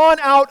has gone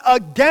out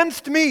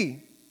against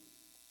me."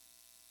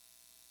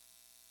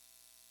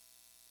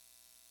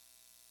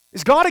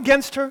 Is God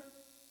against her?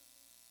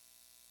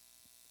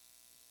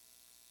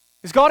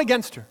 Is God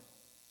against her?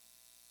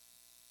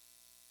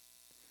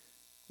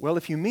 Well,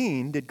 if you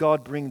mean, did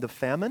God bring the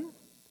famine?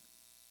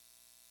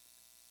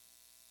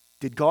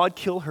 Did God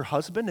kill her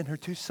husband and her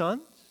two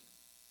sons?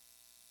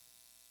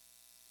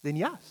 then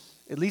yes,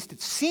 at least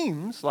it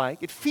seems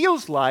like, it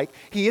feels like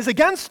he is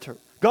against her.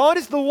 God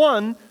is the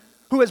one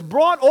who has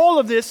brought all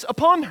of this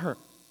upon her.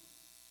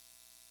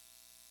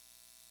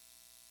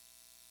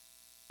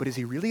 But is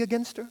he really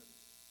against her?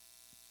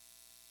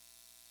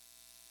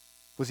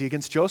 Was he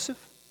against Joseph?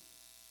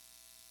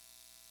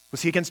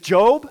 Was he against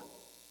Job?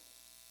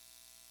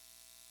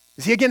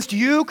 Is he against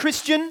you,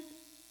 Christian?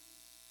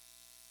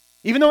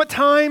 Even though at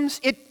times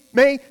it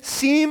may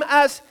seem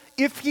as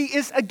if he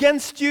is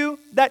against you,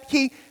 that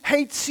he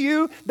hates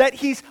you, that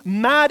he's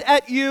mad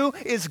at you,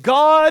 is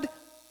God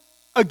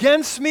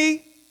against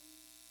me?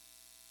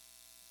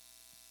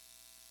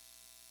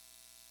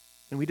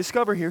 And we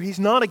discover here he's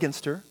not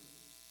against her.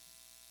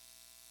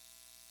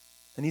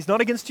 And he's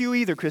not against you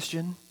either,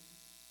 Christian.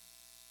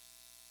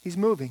 He's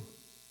moving.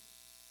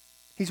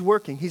 He's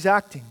working. He's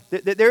acting.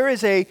 There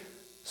is a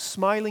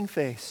smiling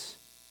face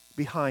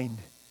behind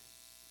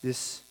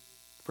this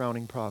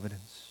frowning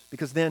providence.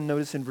 Because then,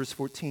 notice in verse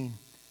 14,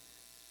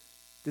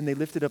 then they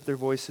lifted up their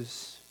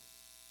voices,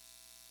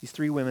 these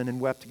three women, and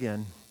wept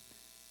again.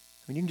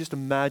 I mean, you can just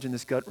imagine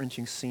this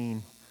gut-wrenching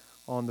scene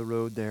on the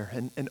road there.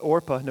 And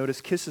Orpah, notice,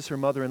 kisses her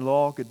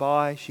mother-in-law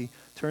goodbye. She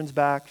turns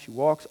back. She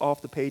walks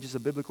off the pages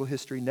of biblical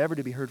history, never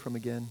to be heard from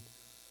again.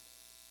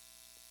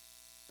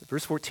 But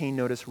verse 14,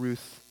 notice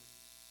Ruth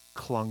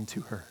clung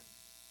to her.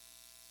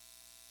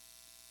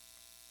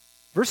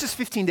 Verses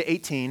 15 to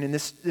 18, in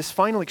this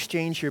final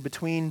exchange here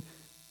between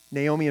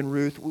Naomi and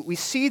Ruth, we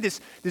see this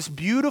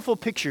beautiful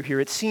picture here,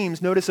 it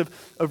seems, notice,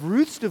 of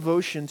Ruth's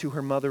devotion to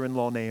her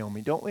mother-in-law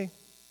Naomi, don't we?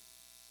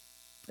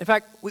 In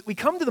fact, we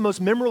come to the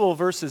most memorable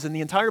verses in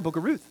the entire book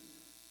of Ruth.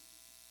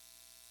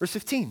 Verse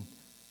 15,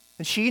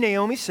 and she,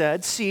 Naomi,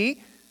 said,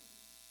 "See,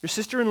 your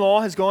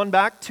sister-in-law has gone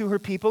back to her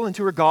people and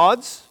to her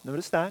gods."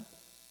 Notice that.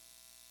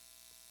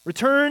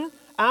 "Return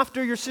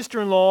after your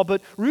sister-in-law."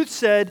 But Ruth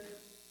said,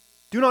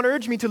 "Do not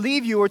urge me to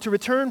leave you or to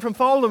return from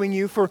following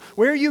you, for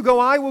where you go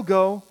I will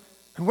go,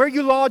 and where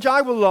you lodge I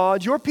will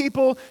lodge. Your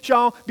people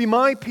shall be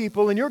my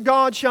people, and your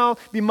God shall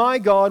be my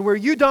God. Where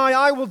you die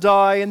I will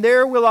die, and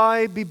there will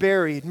I be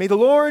buried. May the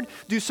Lord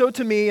do so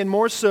to me, and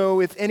more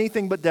so, if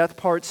anything but death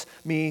parts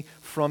me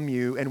from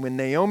you." And when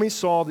Naomi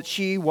saw that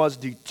she was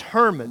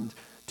determined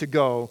to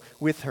go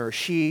with her,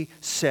 she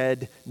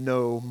said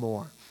no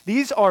more.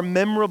 These are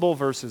memorable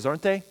verses,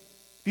 aren't they?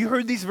 Have you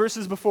heard these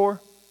verses before?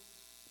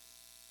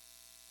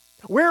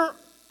 Where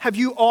have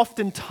you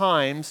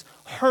oftentimes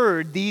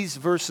heard these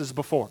verses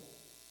before?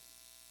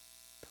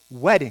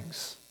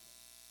 Weddings,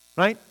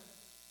 right?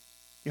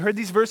 You heard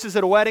these verses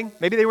at a wedding?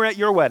 Maybe they were at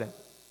your wedding.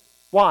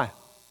 Why?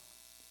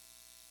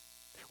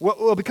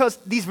 Well, because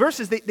these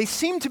verses, they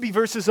seem to be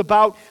verses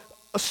about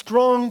a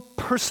strong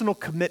personal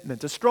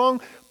commitment, a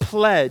strong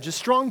pledge, a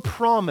strong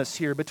promise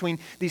here between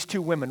these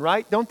two women,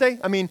 right? Don't they?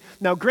 I mean,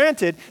 now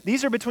granted,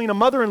 these are between a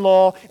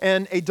mother-in-law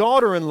and a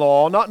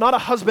daughter-in-law, not a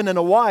husband and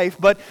a wife,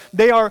 but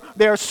they are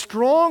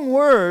strong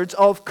words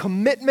of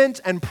commitment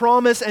and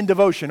promise and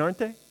devotion, aren't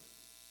they?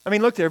 I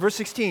mean, look there, verse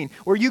 16.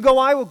 Where you go,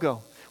 I will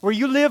go. Where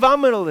you live,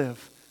 I'm going to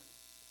live.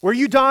 Where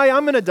you die,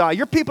 I'm going to die.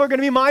 Your people are going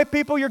to be my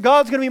people. Your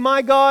God's going to be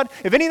my God.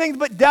 If anything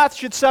but death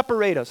should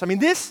separate us. I mean,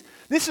 this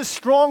is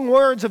strong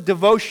words of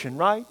devotion,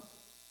 right?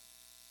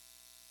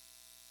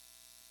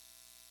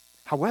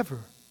 However,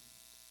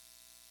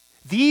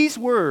 these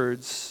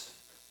words,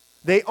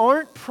 they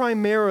aren't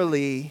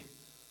primarily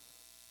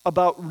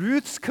about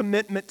Ruth's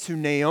commitment to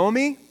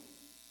Naomi,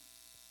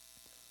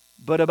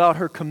 but about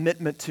her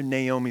commitment to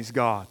Naomi's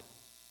God.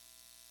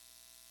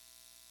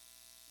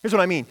 Here's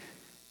what I mean.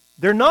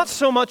 They're not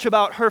so much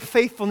about her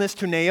faithfulness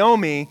to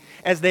Naomi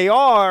as they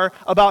are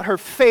about her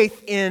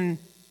faith in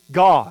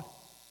God.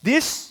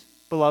 This,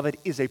 beloved,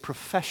 is a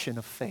profession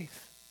of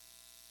faith.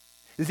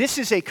 This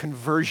is a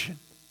conversion.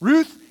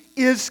 Ruth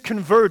is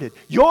converted.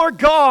 Your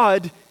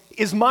God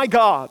is my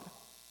God.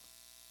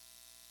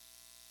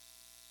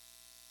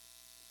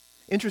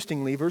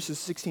 Interestingly, verses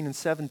 16 and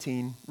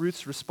 17,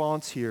 Ruth's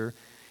response here,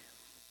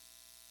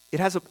 it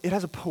has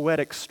a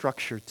poetic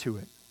structure to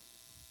it.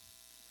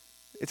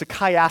 It's a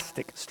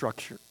chiastic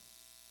structure.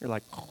 You're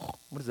like, oh,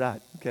 what is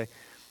that? Okay.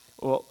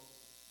 Well,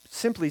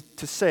 simply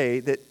to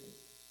say that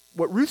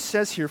what Ruth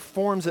says here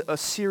forms a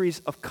series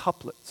of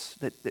couplets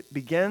that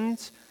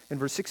begins in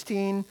verse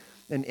 16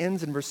 and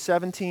ends in verse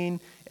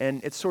 17,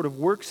 and it sort of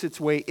works its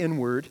way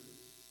inward.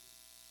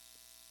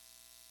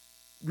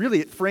 Really,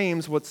 it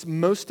frames what's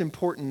most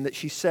important that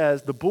she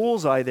says, the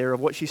bullseye there of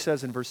what she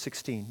says in verse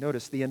 16.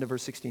 Notice the end of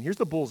verse 16. Here's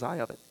the bullseye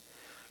of it.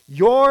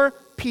 Your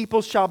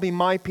people shall be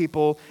my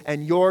people,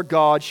 and your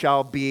God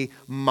shall be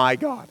my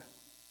God.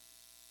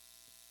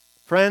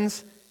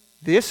 Friends,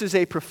 this is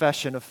a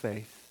profession of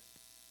faith.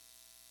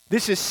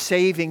 This is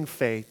saving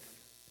faith.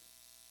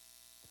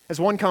 As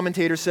one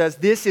commentator says,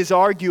 this is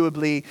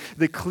arguably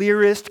the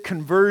clearest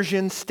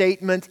conversion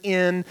statement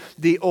in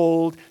the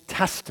Old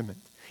Testament.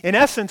 In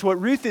essence,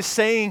 what Ruth is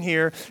saying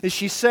here is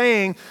she's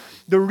saying,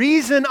 the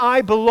reason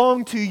I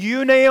belong to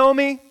you,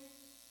 Naomi,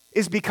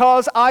 is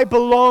because I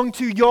belong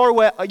to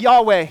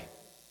Yahweh.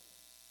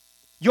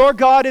 Your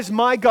God is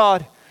my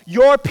God.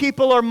 Your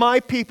people are my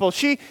people.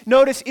 She,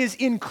 notice, is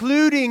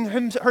including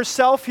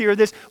herself here,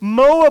 this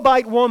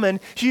Moabite woman.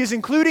 She is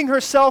including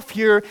herself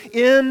here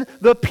in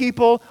the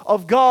people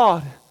of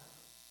God.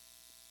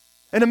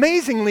 And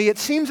amazingly, it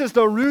seems as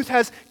though Ruth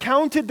has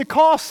counted the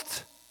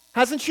cost,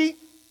 hasn't she?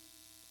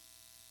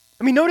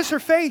 I mean, notice her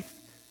faith.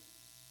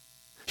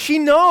 She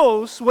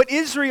knows what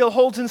Israel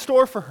holds in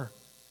store for her.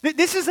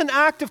 This is an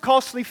act of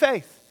costly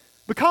faith.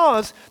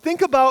 Because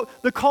think about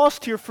the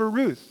cost here for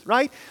Ruth,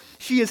 right?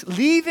 She is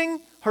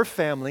leaving her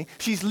family,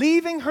 she's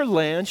leaving her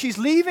land, she's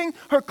leaving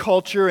her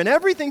culture and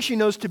everything she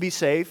knows to be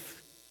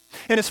safe.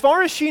 And as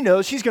far as she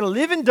knows, she's going to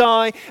live and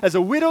die as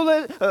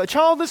a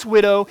childless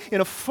widow in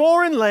a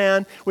foreign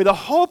land with a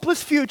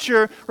hopeless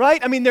future,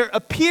 right? I mean, there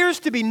appears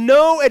to be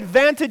no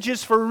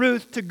advantages for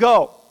Ruth to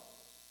go.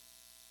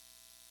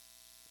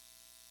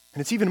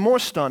 And it's even more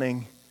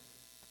stunning,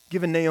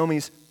 given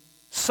Naomi's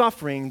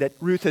suffering that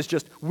Ruth has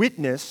just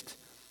witnessed,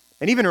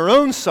 and even her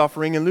own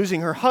suffering in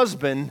losing her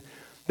husband,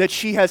 that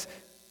she has,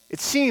 it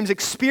seems,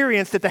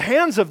 experienced at the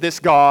hands of this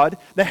God,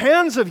 the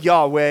hands of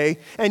Yahweh,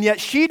 and yet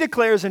she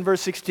declares in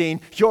verse 16,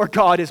 your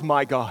God is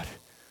my God.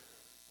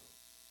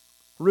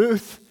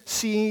 Ruth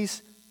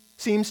seems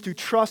to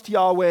trust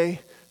Yahweh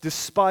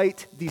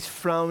despite these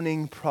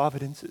frowning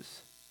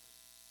providences.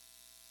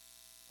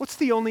 What's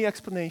the only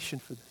explanation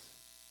for this?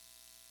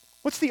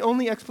 What's the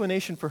only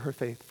explanation for her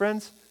faith?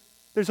 Friends,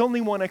 there's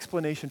only one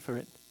explanation for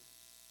it.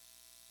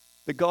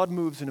 That God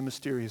moves in a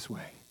mysterious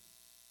way.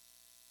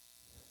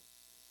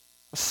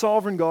 A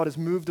sovereign God has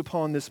moved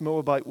upon this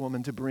Moabite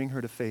woman to bring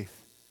her to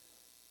faith.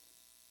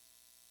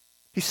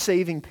 He's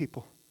saving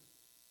people.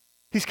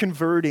 He's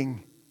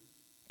converting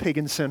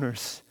pagan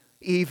sinners,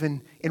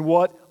 even in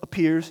what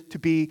appears to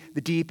be the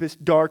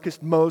deepest,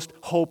 darkest, most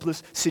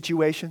hopeless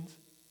situations.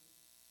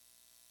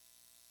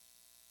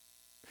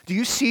 Do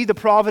you see the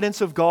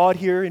providence of God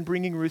here in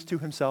bringing Ruth to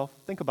himself?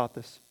 Think about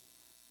this.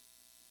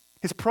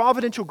 His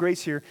providential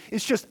grace here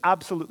is just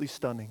absolutely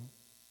stunning.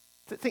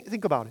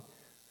 Think about it.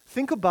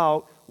 Think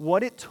about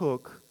what it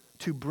took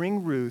to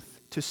bring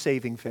Ruth to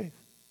saving faith.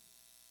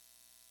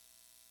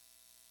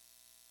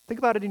 Think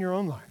about it in your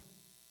own life.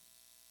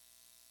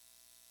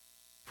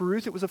 For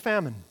Ruth, it was a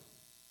famine.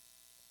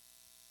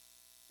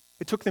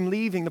 It took them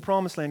leaving the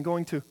promised land,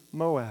 going to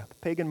Moab,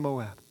 pagan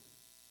Moab,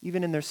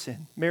 even in their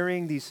sin,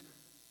 marrying these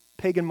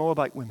pagan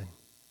Moabite women.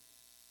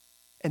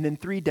 And then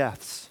 3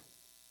 deaths.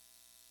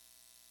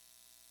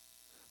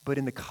 But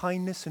in the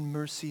kindness and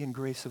mercy and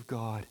grace of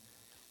God,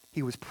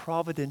 he was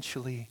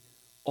providentially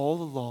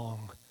all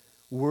along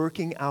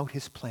working out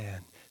his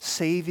plan,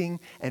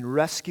 saving and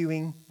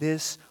rescuing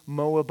this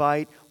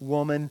Moabite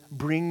woman,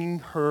 bringing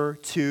her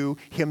to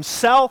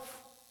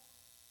himself.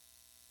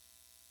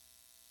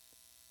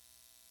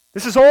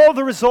 This is all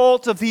the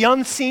result of the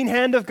unseen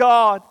hand of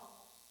God.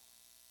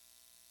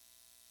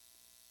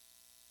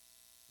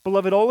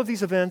 Beloved, all of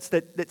these events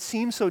that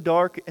seem so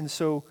dark and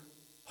so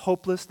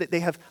hopeless, that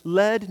they have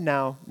led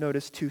now,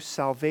 notice, to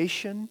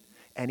salvation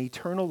and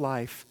eternal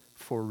life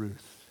for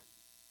Ruth.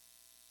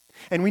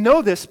 And we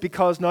know this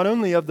because not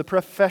only of the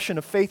profession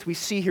of faith we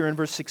see here in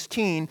verse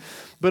 16,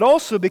 but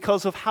also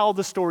because of how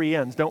the story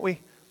ends, don't we?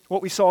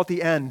 What we saw at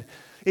the end.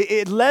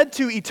 It led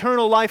to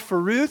eternal life for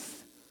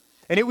Ruth,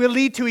 and it will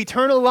lead to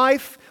eternal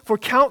life for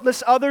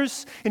countless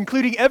others,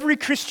 including every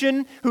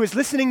Christian who is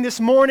listening this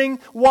morning.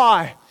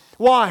 Why?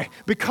 Why?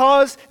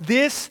 Because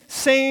this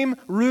same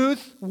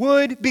Ruth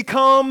would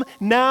become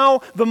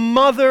now the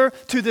mother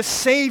to the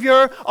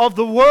Savior of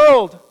the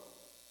world.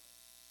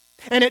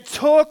 And it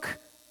took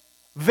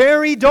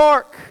very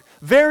dark,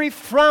 very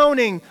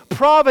frowning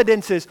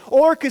providences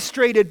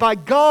orchestrated by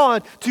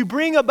God to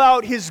bring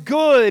about His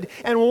good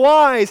and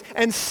wise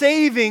and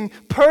saving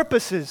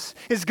purposes.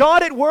 Is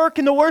God at work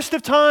in the worst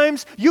of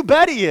times? You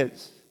bet He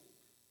is.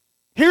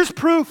 Here's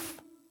proof.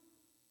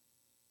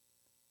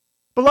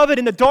 Beloved,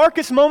 in the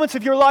darkest moments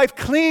of your life,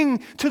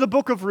 cling to the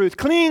book of Ruth.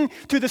 Cling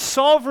to the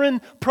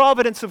sovereign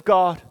providence of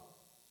God.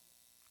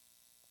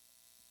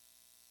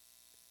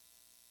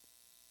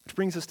 Which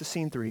brings us to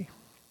scene 3.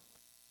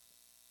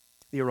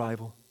 The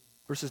arrival.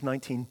 Verses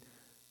 19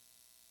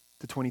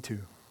 to 22.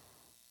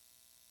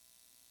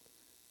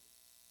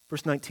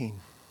 Verse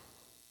 19.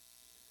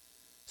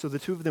 So the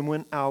two of them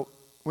went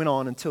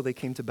on until they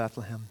came to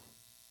Bethlehem.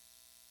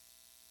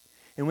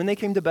 And when they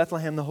came to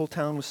Bethlehem, the whole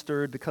town was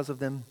stirred because of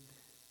them.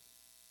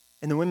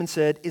 And the women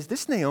said, "Is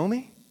this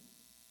Naomi?"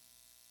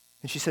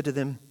 And she said to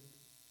them,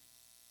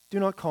 "Do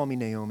not call me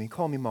Naomi,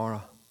 call me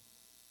Mara.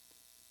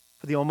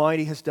 For the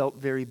Almighty has dealt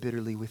very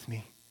bitterly with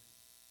me.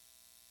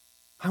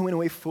 I went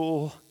away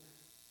full,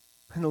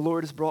 and the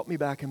Lord has brought me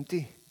back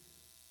empty.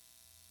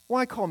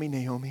 Why call me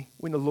Naomi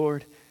when the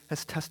Lord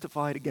has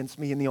testified against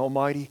me and the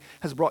Almighty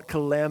has brought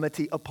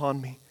calamity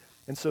upon me?"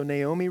 And so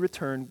Naomi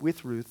returned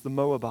with Ruth the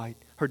Moabite,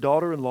 her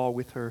daughter-in-law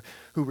with her,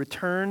 who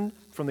returned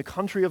from the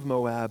country of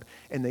Moab,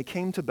 and they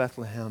came to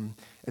Bethlehem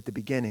at the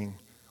beginning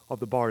of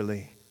the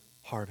barley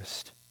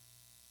harvest.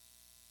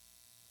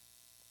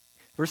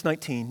 Verse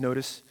 19,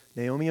 notice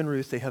Naomi and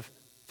Ruth, they have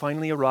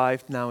finally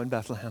arrived now in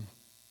Bethlehem.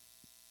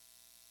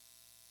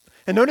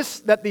 And notice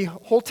that the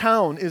whole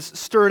town is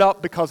stirred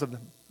up because of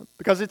them.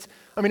 Because it's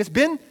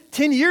been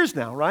 10 years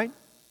now, right?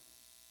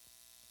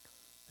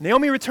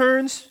 Naomi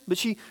returns, but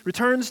she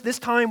returns this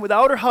time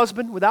without her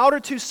husband, without her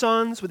 2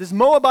 sons, with this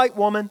Moabite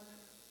woman.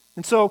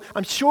 And so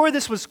I'm sure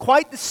this was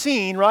quite the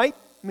scene, right?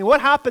 I mean,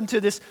 what happened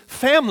to this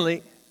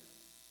family?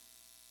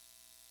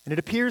 And it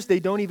appears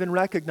they don't even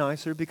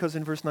recognize her, because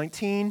in verse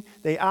 19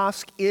 they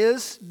ask,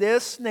 "Is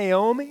this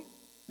Naomi?"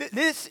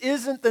 This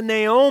isn't the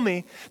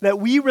Naomi that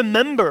we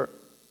remember.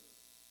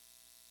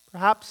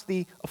 Perhaps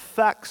the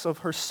effects of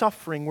her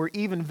suffering were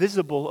even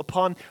visible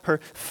upon her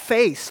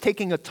face,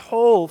 taking a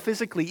toll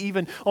physically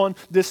even on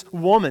this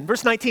woman.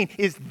 Verse 19,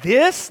 "Is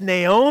this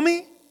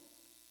Naomi?"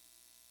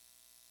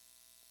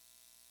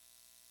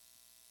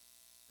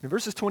 In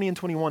verses 20 and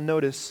 21,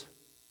 notice,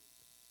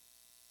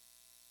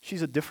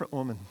 she's a different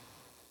woman.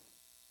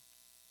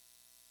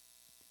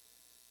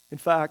 In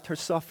fact, her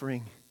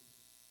suffering,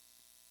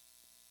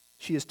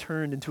 she has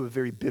turned into a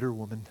very bitter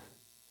woman.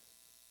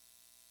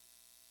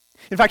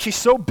 In fact, she's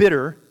so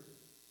bitter,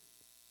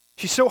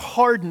 she's so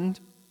hardened,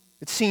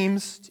 it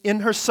seems,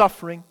 in her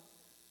suffering,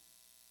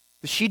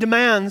 that she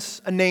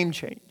demands a name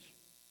change.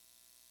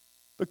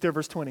 Look there,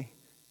 verse 20.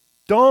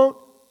 "Don't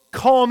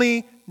call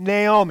me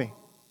Naomi."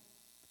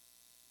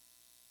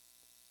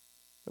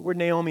 The word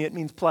Naomi, it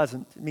means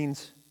pleasant. It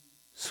means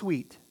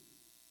sweet.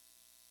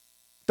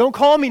 Don't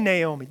call me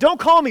Naomi. Don't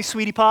call me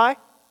sweetie pie.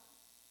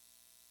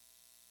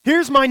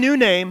 Here's my new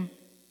name.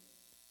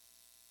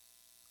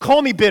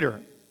 Call me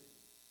bitter.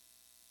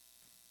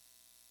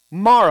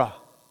 Mara.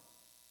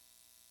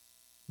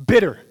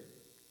 Bitter.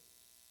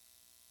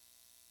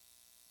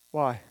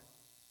 Why?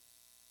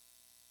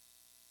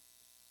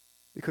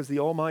 Because the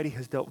Almighty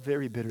has dealt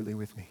very bitterly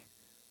with me.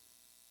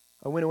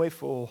 I went away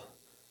full,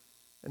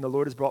 and the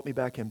Lord has brought me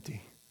back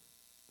empty.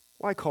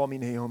 Why call me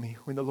Naomi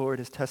when the Lord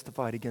has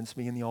testified against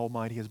me and the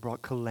Almighty has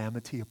brought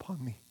calamity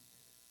upon me?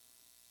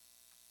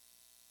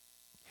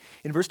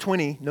 In verse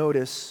 20,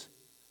 notice,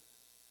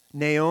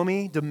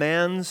 Naomi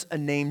demands a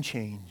name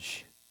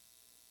change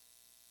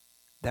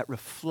that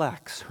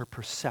reflects her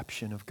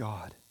perception of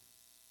God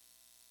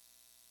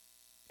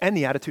and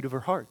the attitude of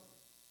her heart.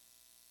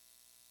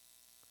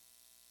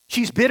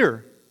 She's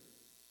bitter.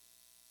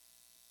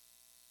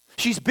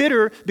 She's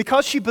bitter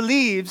because she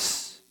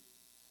believes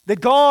that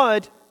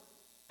God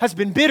has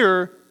been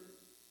bitter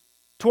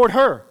toward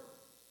her.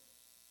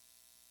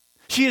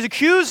 She is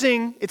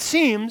accusing, it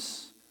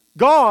seems,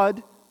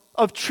 God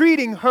of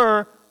treating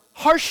her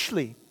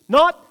harshly,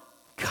 not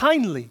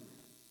kindly.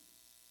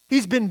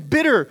 He's been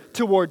bitter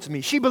towards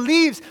me. She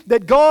believes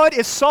that God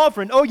is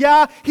sovereign. Oh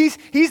yeah,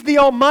 He's the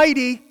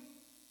Almighty,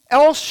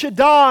 El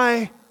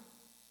Shaddai.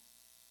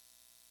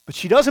 But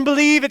she doesn't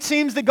believe, it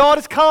seems, that God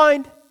is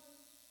kind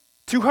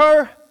to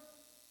her.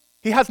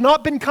 He has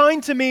not been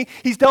kind to me.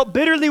 He's dealt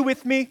bitterly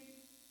with me.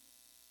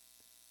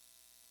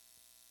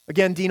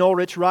 Again, Dean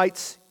Ulrich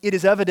writes, "It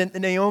is evident that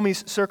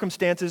Naomi's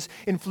circumstances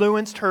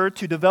influenced her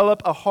to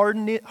develop a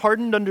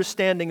hardened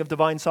understanding of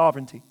divine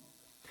sovereignty.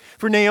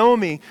 For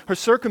Naomi, her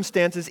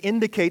circumstances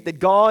indicate that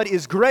God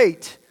is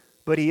great,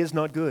 but He is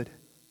not good.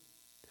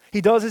 He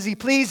does as He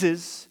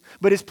pleases,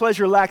 but His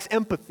pleasure lacks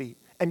empathy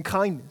and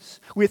kindness.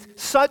 With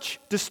such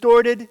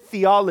distorted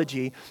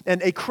theology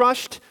and a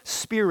crushed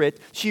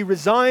spirit, she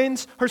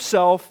resigns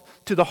herself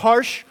to the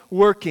harsh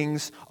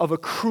workings of a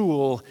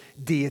cruel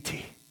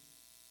deity."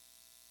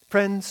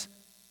 Friends,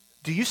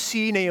 do you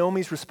see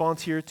Naomi's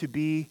response here to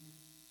be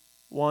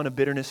one of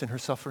bitterness in her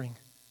suffering?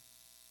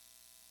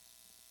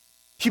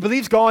 She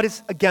believes God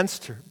is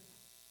against her.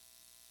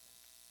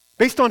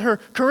 Based on her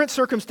current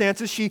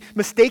circumstances, she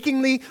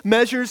mistakenly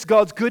measures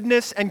God's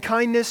goodness and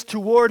kindness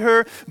toward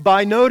her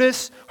by,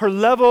 notice, her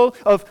level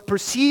of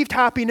perceived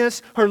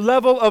happiness, her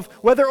level of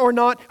whether or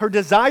not her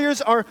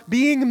desires are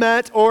being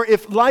met, or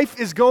if life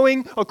is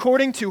going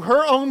according to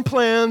her own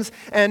plans.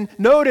 And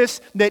notice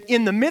that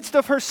in the midst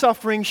of her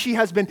suffering, she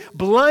has been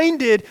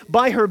blinded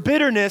by her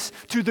bitterness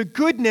to the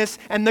goodness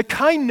and the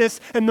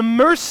kindness and the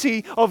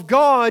mercy of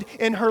God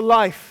in her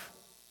life.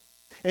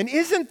 And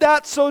isn't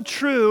that so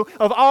true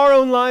of our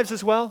own lives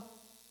as well?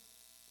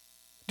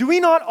 Do we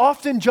not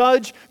often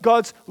judge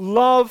God's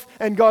love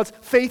and God's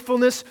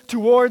faithfulness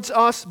towards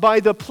us by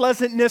the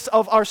pleasantness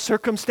of our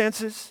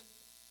circumstances?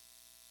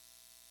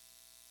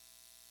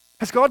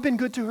 Has God been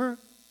good to her?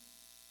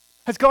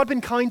 Has God been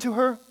kind to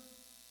her?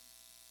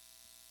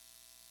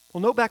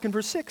 Well, note back in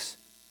verse 6,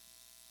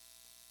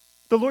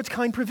 the Lord's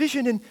kind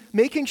provision in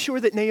making sure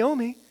that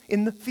Naomi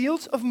in the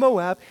fields of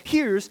Moab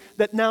hears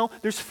that now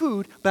there's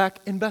food back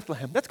in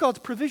Bethlehem. That's God's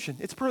provision.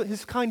 It's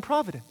His kind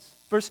providence.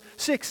 Verse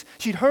 6,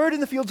 she'd heard in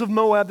the fields of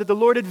Moab that the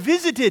Lord had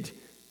visited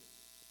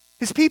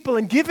His people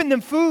and given them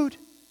food.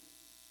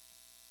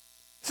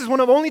 This is one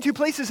of only 2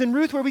 places in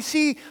Ruth where we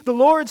see the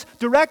Lord's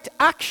direct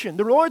action,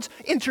 the Lord's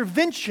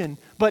intervention.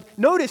 But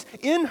notice,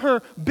 in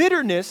her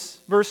bitterness,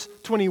 verse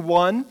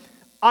 21,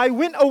 "I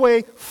went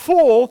away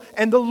full,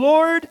 and the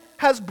Lord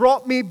has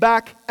brought me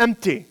back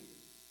empty."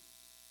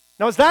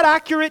 Now, is that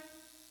accurate?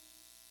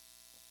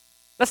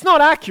 That's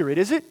not accurate,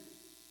 is it?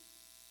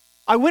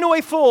 I went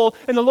away full,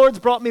 and the Lord's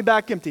brought me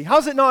back empty.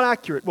 How's it not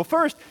accurate? Well,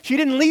 first, she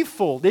didn't leave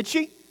full, did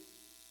she?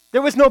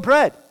 There was no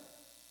bread.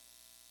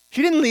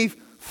 She didn't leave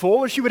full,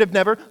 or she would have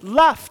never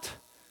left.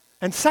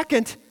 And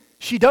second,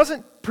 she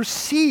doesn't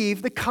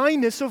perceive the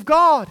kindness of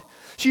God.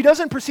 She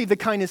doesn't perceive the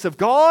kindness of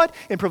God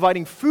in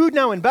providing food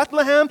now in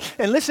Bethlehem.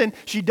 And listen,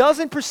 she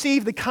doesn't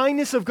perceive the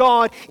kindness of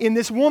God in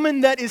this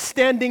woman that is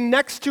standing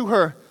next to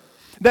her.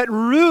 That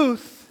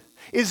Ruth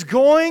is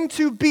going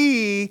to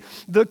be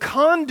the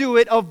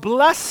conduit of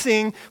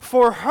blessing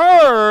for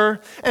her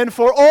and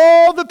for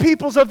all the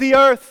peoples of the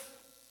earth.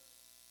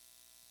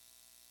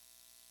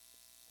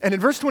 And in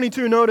verse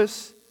 22,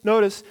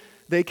 notice,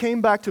 they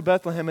came back to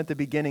Bethlehem at the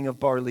beginning of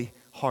barley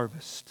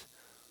harvest.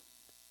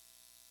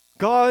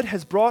 God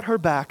has brought her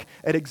back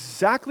at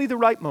exactly the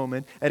right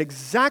moment, at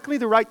exactly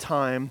the right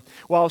time.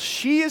 While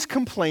she is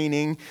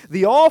complaining,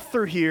 the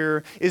author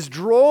here is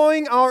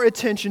drawing our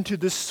attention to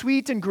the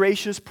sweet and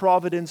gracious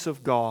providence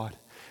of God.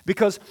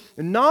 Because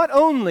not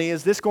only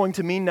is this going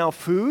to mean now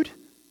food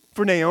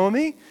for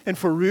Naomi and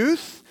for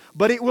Ruth,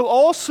 but it will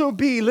also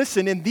be,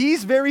 listen, in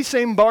these very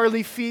same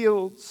barley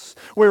fields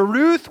where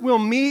Ruth will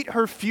meet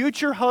her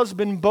future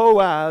husband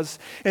Boaz,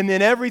 and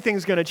then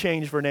everything's going to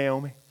change for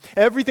Naomi.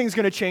 Everything's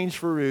going to change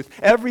for Ruth.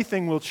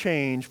 Everything will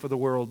change for the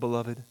world,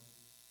 beloved.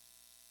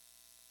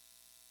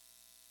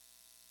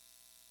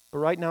 But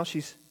right now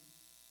she's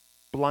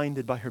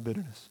blinded by her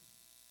bitterness.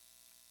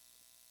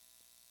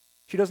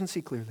 She doesn't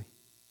see clearly.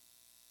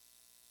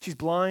 She's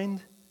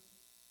blind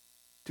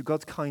to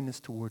God's kindness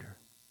toward her.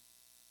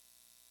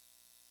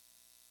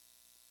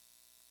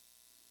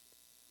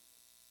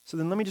 So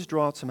then let me just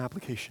draw out some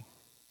application.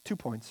 2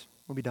 points.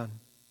 We'll be done.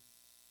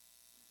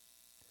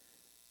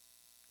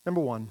 Number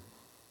one,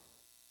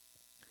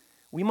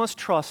 we must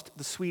trust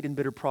the sweet and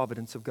bitter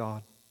providence of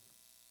God.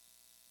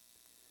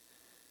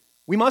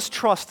 We must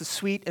trust the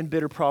sweet and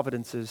bitter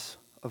providences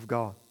of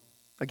God.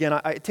 Again,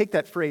 I take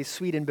that phrase,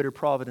 sweet and bitter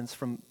providence,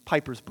 from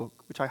Piper's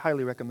book, which I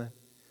highly recommend.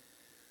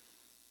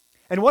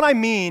 And what I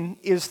mean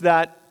is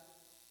that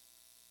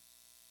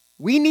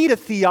we need a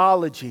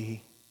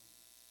theology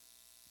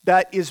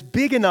that is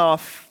big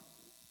enough,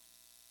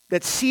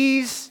 that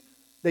sees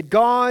that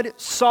God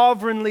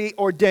sovereignly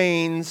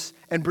ordains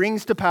and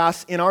brings to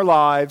pass in our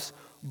lives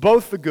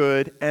both the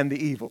good and the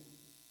evil.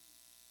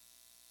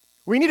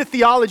 We need a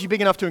theology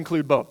big enough to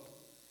include both.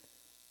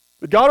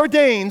 That God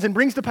ordains and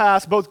brings to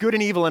pass both good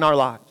and evil in our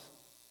lives.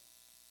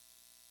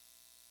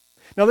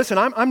 Now listen,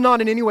 I'm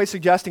not in any way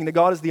suggesting that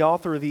God is the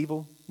author of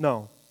evil.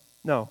 No.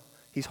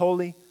 He's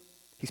holy,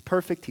 He's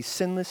perfect, He's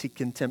sinless, He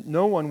can tempt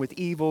no one with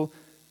evil.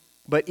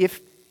 But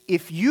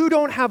if you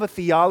don't have a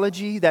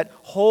theology that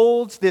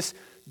holds this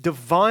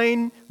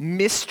divine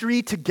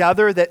mystery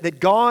together, that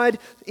God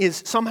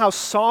is somehow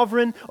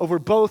sovereign over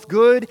both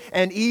good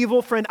and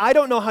evil, friend, I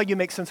don't know how you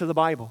make sense of the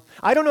Bible.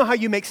 I don't know how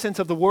you make sense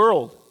of the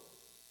world.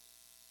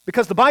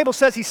 Because the Bible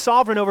says He's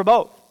sovereign over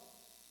both.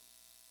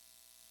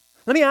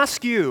 Let me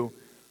ask you,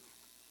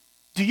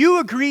 do you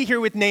agree here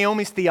with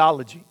Naomi's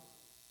theology?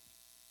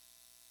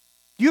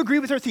 Do you agree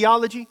with her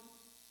theology?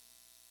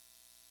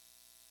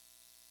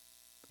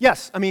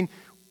 Yes,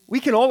 we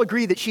can all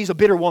agree that she's a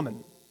bitter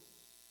woman.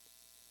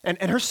 And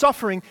her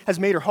suffering has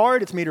made her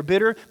hard, it's made her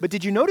bitter. But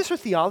did you notice her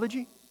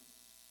theology?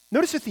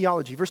 Notice her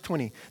theology, verse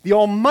 20. The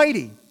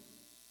Almighty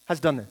has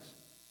done this.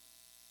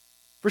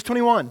 Verse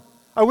 21.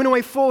 I went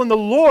away full and the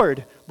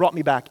Lord brought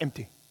me back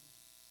empty.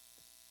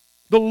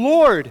 The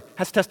Lord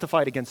has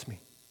testified against me.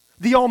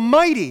 The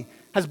Almighty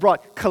has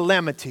brought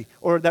calamity,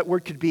 or that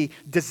word could be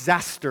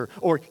disaster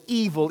or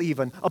evil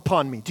even,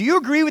 upon me. Do you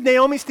agree with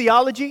Naomi's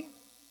theology?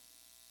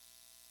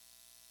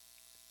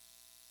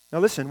 Now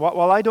listen,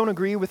 while I don't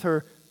agree with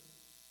her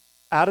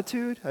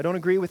attitude, I don't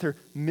agree with her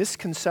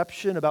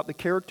misconception about the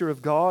character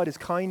of God, His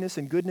kindness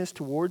and goodness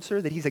towards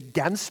her, that He's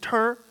against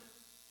her,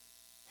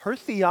 her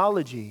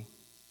theology,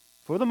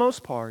 for the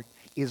most part,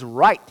 is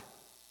right.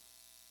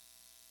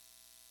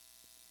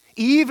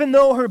 Even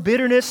though her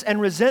bitterness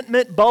and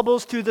resentment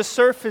bubbles to the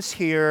surface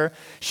here,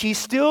 she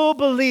still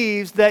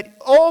believes that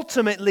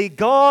ultimately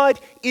God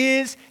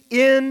is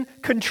in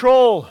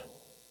control.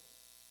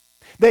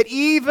 That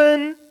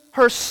even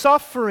her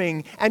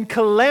suffering and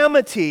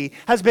calamity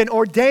has been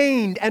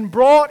ordained and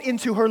brought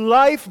into her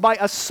life by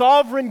a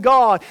sovereign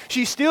God.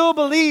 She still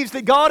believes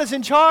that God is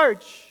in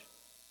charge.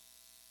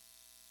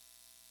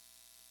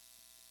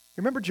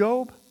 Remember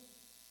Job?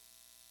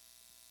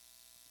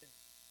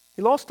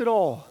 He lost it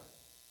all,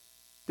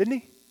 didn't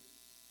he?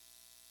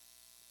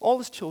 All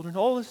his children,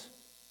 all his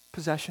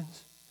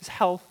possessions, his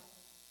health.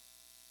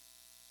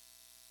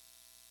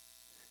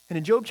 And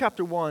in Job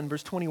chapter 1,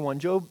 verse 21,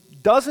 Job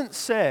doesn't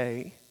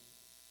say,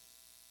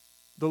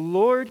 the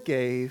Lord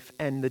gave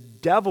and the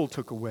devil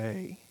took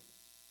away,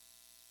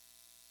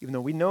 even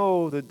though we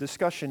know the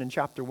discussion in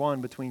chapter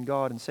 1 between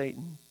God and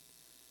Satan.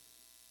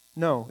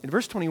 No, in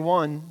verse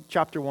 21,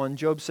 chapter 1,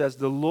 Job says,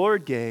 the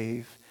Lord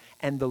gave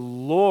and the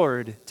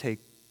Lord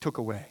took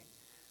away.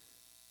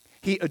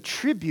 He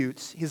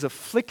attributes his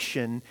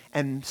affliction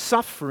and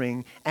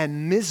suffering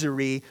and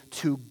misery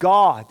to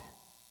God.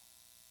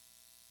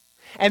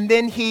 and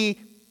then he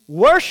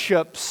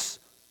worships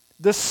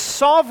the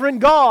sovereign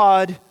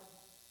God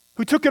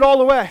who took it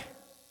all away.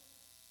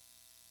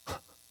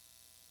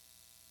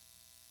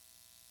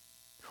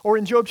 Or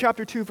in Job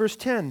chapter 2, verse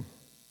 10,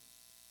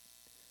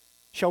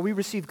 shall we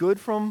receive good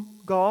from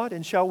God,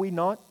 and shall we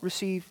not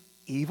receive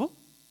evil?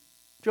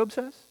 Job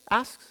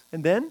asks.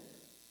 And then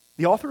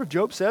the author of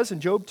Job says in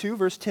Job 2,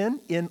 verse 10,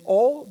 in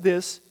all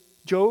this,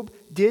 Job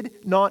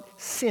did not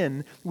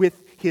sin with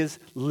his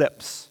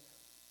lips.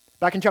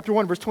 Back in chapter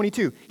 1, verse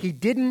 22, he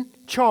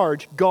didn't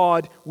charge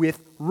God with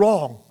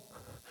wrong.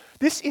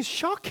 This is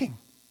shocking,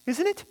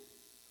 isn't it?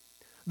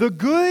 The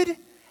good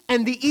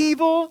and the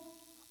evil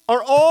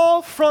are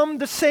all from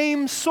the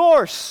same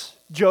source,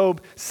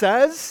 Job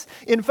says.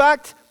 In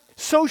fact,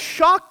 so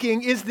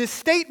shocking is this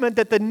statement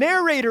that the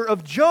narrator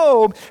of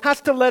Job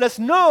has to let us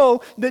know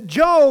that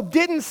Job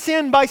didn't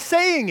sin by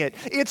saying it.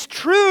 It's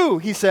true,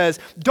 he says.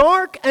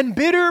 Dark and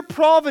bitter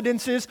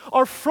providences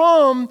are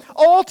from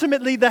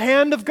ultimately the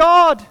hand of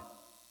God.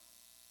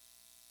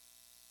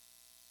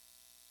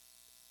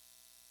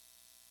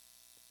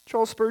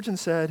 Charles Spurgeon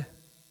said,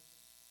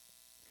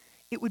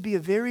 it would be a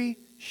very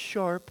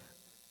sharp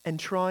and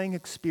trying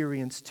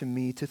experience to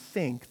me to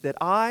think that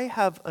I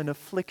have an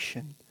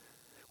affliction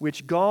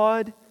which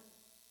God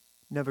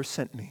never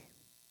sent me.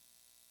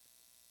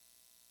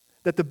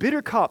 That the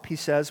bitter cup, he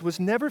says, was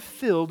never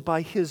filled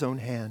by his own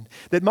hand.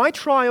 That my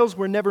trials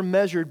were never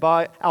measured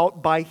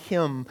out by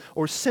him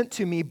or sent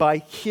to me by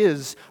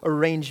his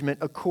arrangement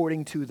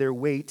according to their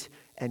weight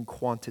and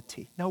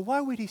quantity. Now,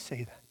 why would he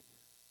say that?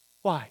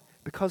 Why?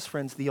 Because,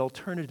 friends, the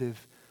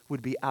alternative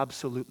would be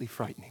absolutely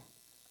frightening.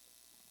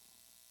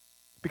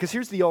 Because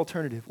here's the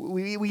alternative.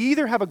 We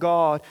either have a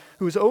God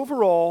who is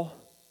over all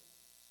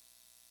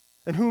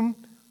and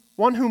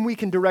one whom we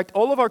can direct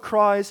all of our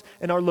cries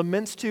and our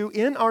laments to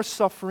in our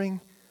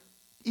suffering,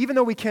 even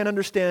though we can't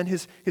understand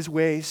his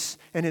ways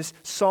and his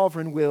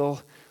sovereign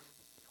will.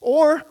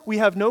 Or we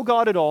have no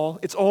God at all.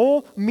 It's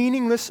all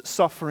meaningless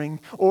suffering.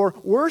 Or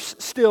worse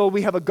still,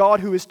 we have a God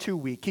who is too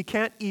weak. He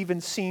can't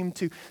even seem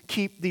to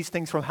keep these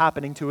things from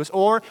happening to us.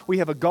 Or we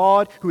have a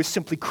God who is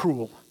simply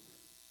cruel.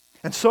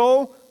 And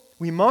so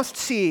we must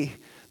see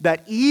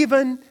that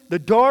even the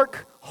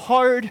dark,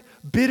 hard,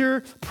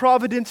 bitter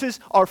providences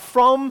are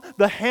from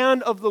the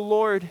hand of the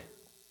Lord.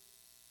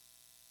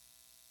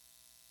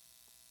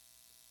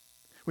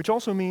 Which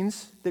also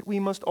means that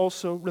we must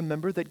also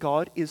remember that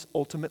God is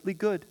ultimately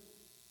good.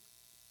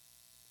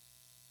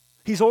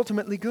 He's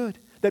ultimately good.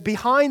 That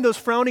behind those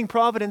frowning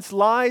providence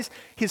lies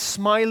his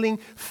smiling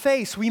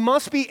face. We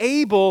must be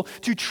able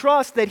to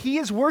trust that he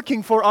is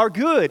working for our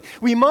good.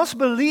 We must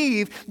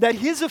believe that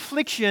his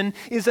affliction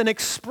is an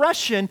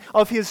expression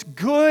of his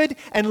good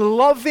and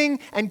loving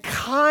and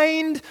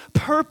kind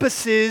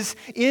purposes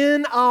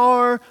in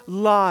our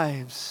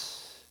lives.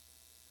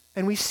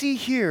 And we see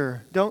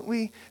here, don't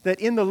we, that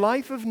in the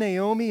life of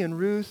Naomi and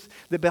Ruth,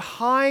 that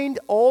behind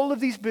all of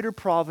these bitter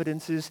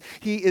providences,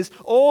 he is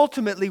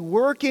ultimately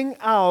working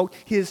out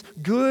his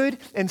good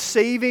and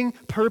saving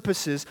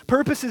purposes,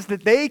 purposes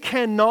that they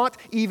cannot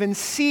even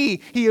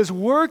see. He is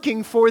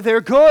working for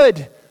their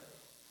good.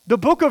 The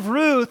book of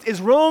Ruth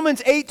is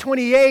Romans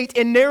 8:28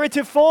 in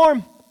narrative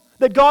form.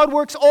 That God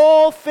works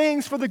all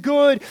things for the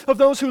good of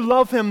those who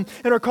love him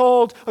and are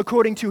called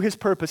according to his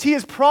purpose. He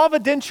is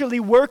providentially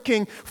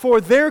working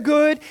for their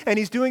good, and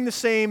he's doing the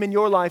same in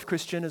your life,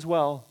 Christian, as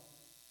well.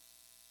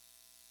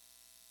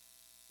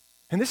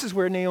 And this is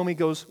where Naomi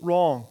goes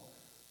wrong,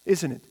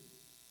 isn't it?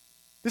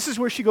 This is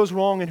where she goes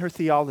wrong in her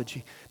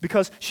theology,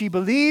 because she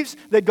believes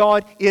that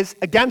God is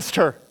against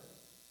her.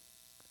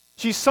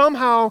 She's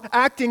somehow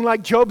acting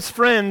like Job's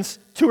friends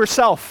to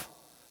herself.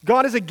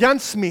 God is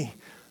against me.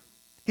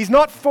 He's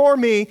not for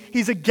me,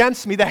 he's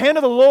against me. The hand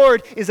of the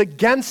Lord is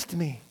against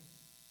me.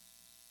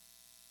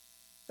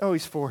 Oh,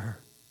 he's for her.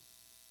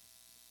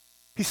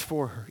 He's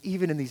for her,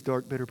 even in these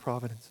dark, bitter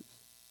providences.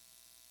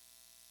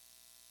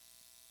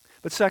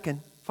 But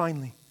second,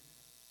 finally,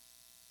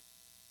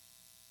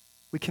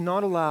 we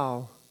cannot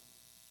allow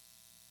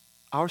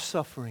our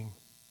suffering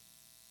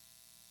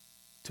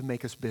to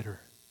make us bitter.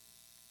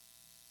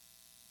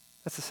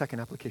 That's the second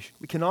application.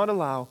 We cannot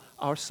allow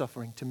our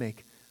suffering to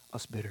make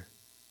us bitter.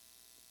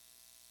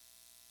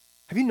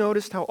 Have you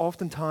noticed how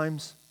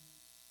oftentimes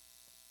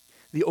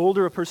the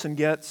older a person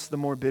gets, the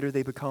more bitter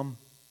they become?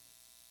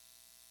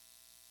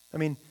 I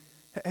mean,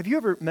 have you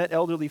ever met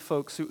elderly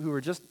folks who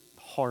are just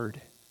hard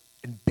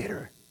and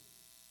bitter?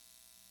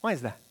 Why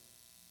is that?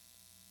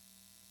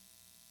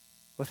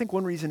 Well, I think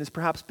one reason is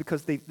perhaps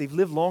because they've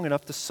lived long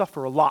enough to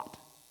suffer a lot,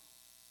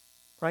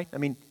 right? I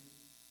mean,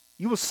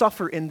 you will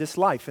suffer in this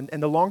life,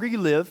 and the longer you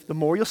live, the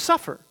more you'll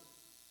suffer,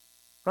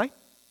 right?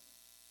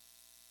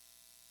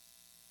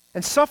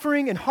 And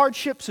suffering and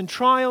hardships and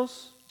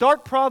trials,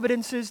 dark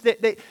providences,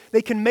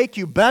 they can make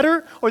you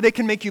better or they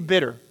can make you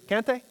bitter,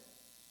 can't they?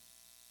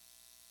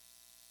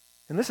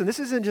 And listen, this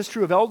isn't just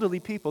true of elderly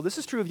people. This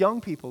is true of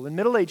young people and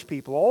middle-aged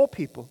people, all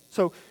people.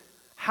 So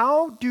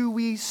how do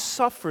we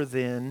suffer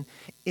then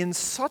in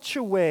such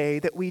a way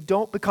that we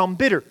don't become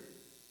bitter?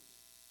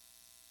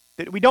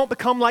 That we don't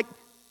become like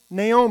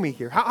Naomi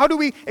here? How do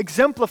we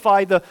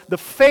exemplify the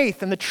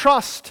faith and the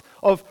trust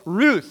of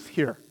Ruth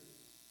here?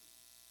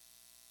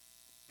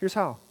 Here's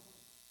how.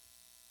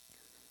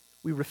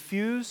 We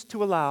refuse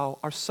to allow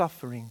our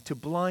suffering to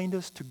blind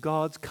us to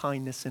God's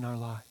kindness in our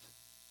lives.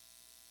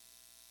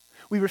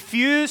 We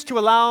refuse to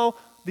allow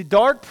the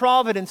dark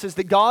providences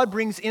that God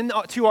brings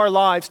into our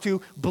lives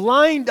to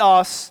blind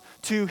us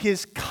to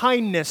His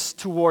kindness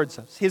towards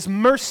us, His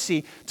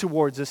mercy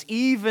towards us,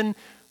 even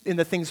in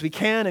the things we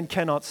can and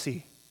cannot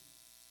see.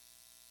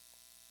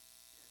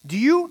 Do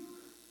you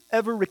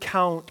ever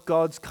recount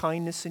God's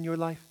kindness in your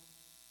life?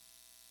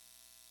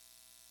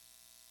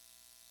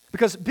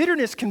 Because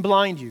bitterness can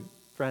blind you,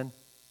 friend.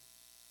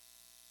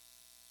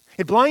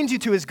 It blinds you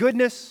to His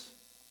goodness.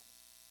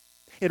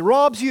 It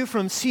robs you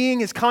from seeing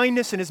His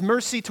kindness and His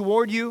mercy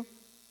toward you.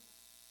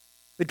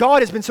 That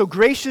God has been so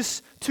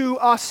gracious to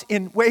us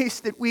in ways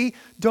that we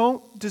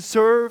don't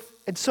deserve.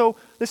 And so,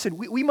 listen,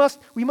 we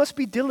must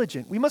be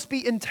diligent. We must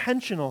be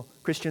intentional,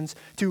 Christians,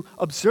 to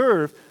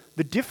observe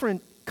the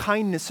different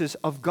kindnesses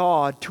of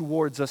God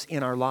towards us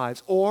in our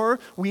lives, or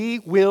we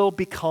will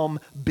become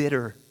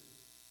bitter.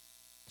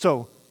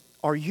 So,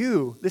 are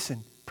you,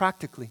 listen,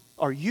 practically,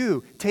 are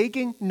you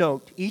taking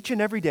note each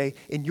and every day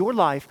in your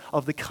life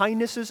of the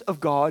kindnesses of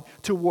God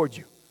toward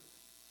you?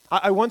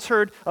 I once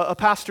heard a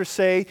pastor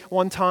say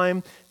one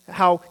time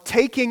how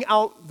taking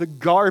out the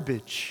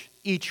garbage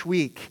each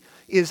week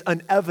is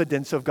an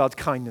evidence of God's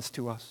kindness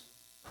to us.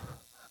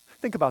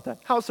 Think about that.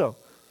 How so?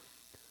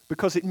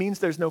 Because it means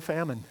there's no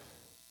famine.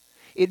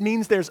 It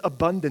means there's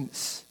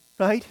abundance,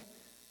 right?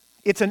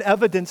 It's an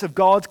evidence of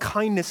God's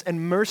kindness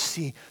and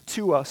mercy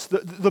to us.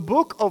 The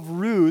book of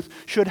Ruth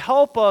should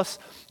help us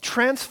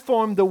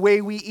transform the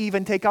way we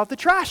even take out the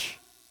trash.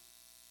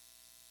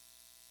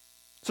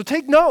 So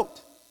take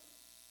note.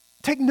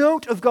 Take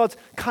note of God's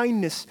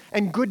kindness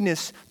and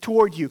goodness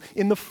toward you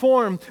in the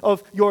form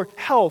of your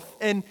health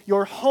and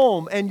your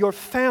home and your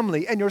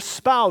family and your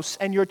spouse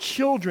and your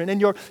children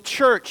and your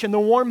church and the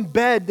warm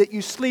bed that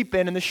you sleep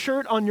in and the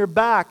shirt on your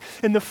back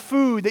and the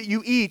food that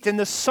you eat and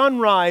the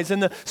sunrise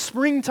and the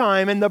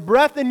springtime and the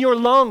breath in your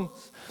lungs.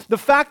 The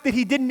fact that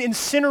He didn't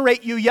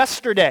incinerate you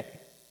yesterday.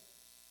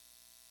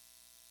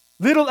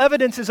 Little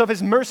evidences of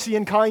His mercy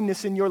and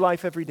kindness in your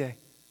life every day.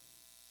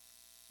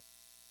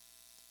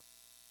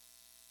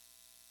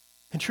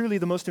 And truly,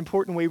 the most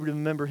important way we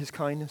remember His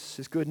kindness,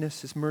 His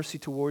goodness, His mercy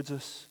towards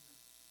us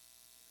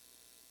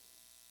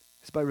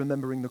is by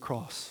remembering the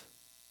cross,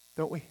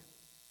 don't we?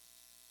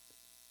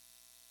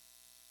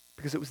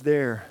 Because it was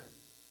there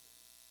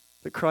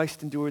that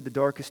Christ endured the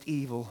darkest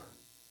evil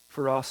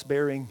for us,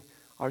 bearing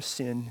our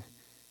sin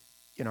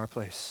in our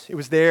place. It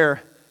was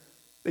there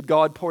that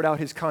God poured out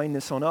His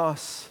kindness on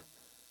us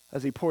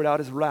as He poured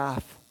out His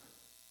wrath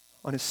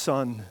on His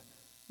Son,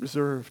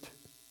 reserved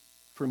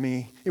for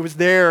me. It was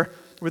there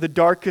where the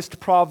darkest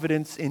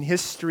providence in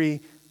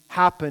history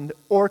happened,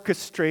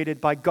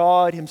 orchestrated by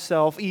God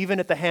Himself, even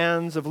at the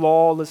hands of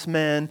lawless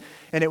men.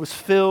 And it was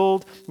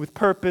filled with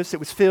purpose, it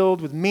was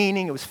filled with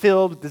meaning, it was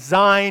filled with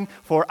design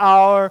for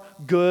our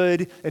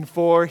good and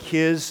for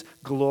His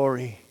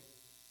glory.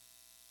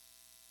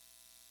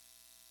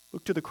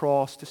 Look to the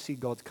cross to see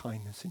God's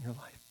kindness in your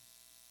life.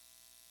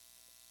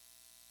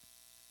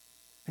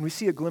 And we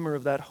see a glimmer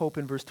of that hope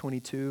in verse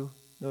 22.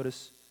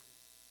 Notice,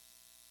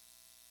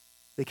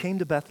 they came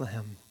to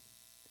Bethlehem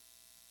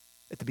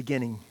at the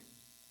beginning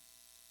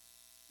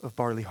of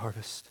barley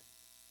harvest.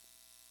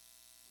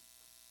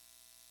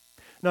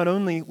 Not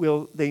only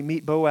will they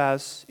meet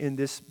Boaz in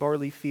this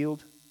barley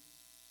field,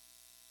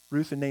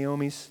 Ruth and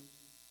Naomi's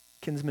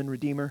kinsman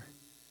redeemer,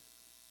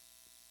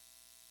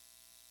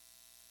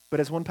 but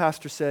as one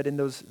pastor said, in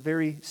those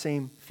very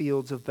same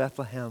fields of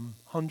Bethlehem,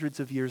 hundreds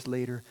of years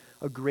later,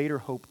 a greater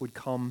hope would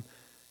come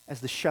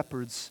as the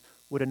shepherds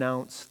would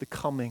announce the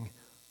coming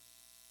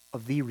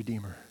of the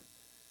Redeemer.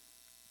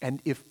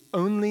 And if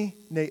only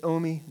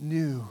Naomi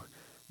knew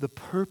the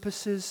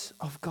purposes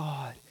of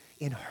God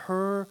in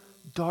her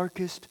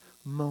darkest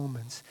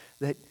moments,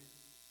 that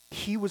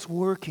He was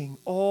working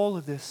all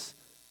of this,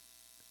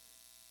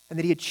 and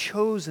that He had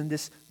chosen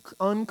this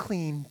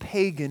unclean,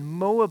 pagan,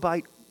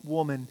 Moabite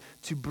woman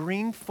to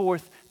bring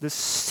forth the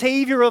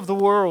Savior of the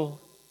world,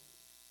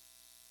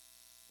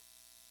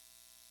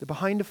 that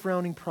behind a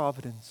frowning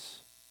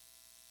providence,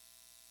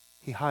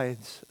 He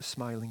hides a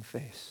smiling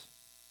face.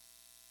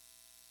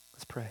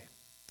 Let's pray.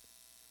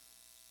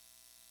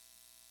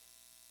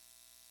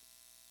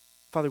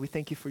 Father, we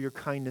thank You for Your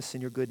kindness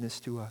and Your goodness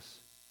to us.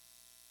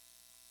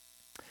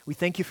 We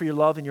thank You for Your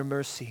love and Your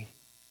mercy.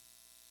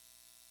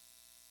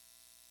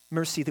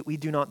 Mercy that we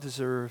do not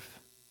deserve.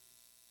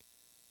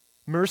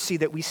 Mercy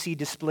that we see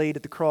displayed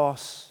at the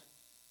cross,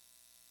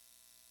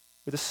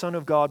 where the Son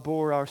of God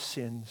bore our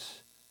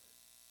sins,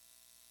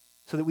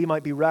 so that we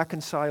might be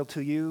reconciled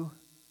to You,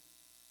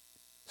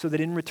 so that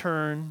in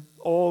return,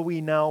 all we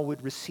now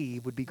would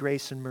receive would be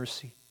grace and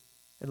mercy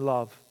and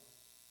love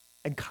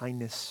and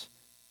kindness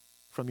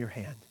from Your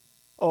hand.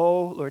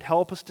 Oh, Lord,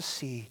 help us to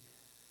see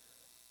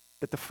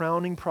that the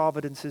frowning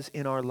providences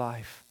in our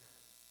life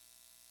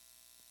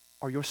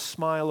or your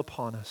smile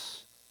upon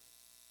us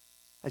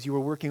as you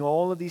are working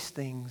all of these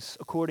things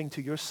according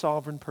to your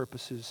sovereign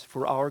purposes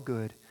for our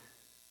good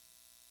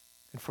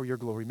and for your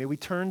glory. May we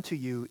turn to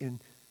you in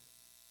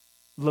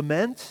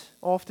lament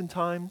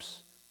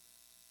oftentimes,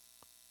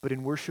 but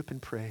in worship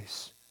and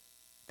praise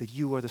that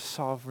you are the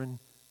sovereign,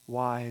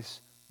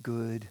 wise,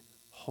 good,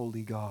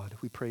 holy God.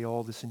 We pray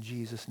all this in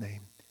Jesus'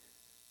 name.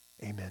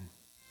 Amen.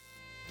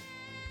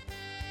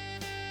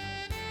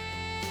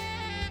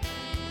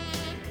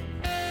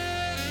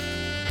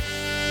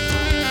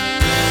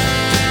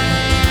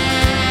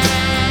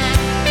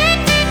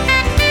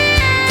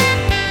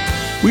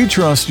 We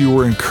trust you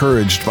were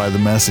encouraged by the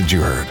message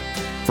you heard.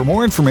 For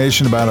more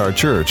information about our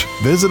church,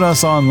 visit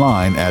us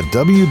online at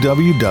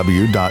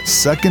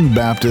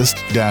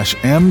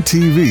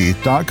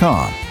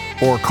www.secondbaptist-mtv.com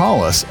or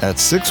call us at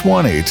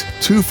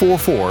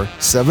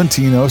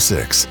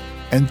 618-244-1706.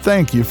 And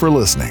thank you for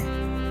listening.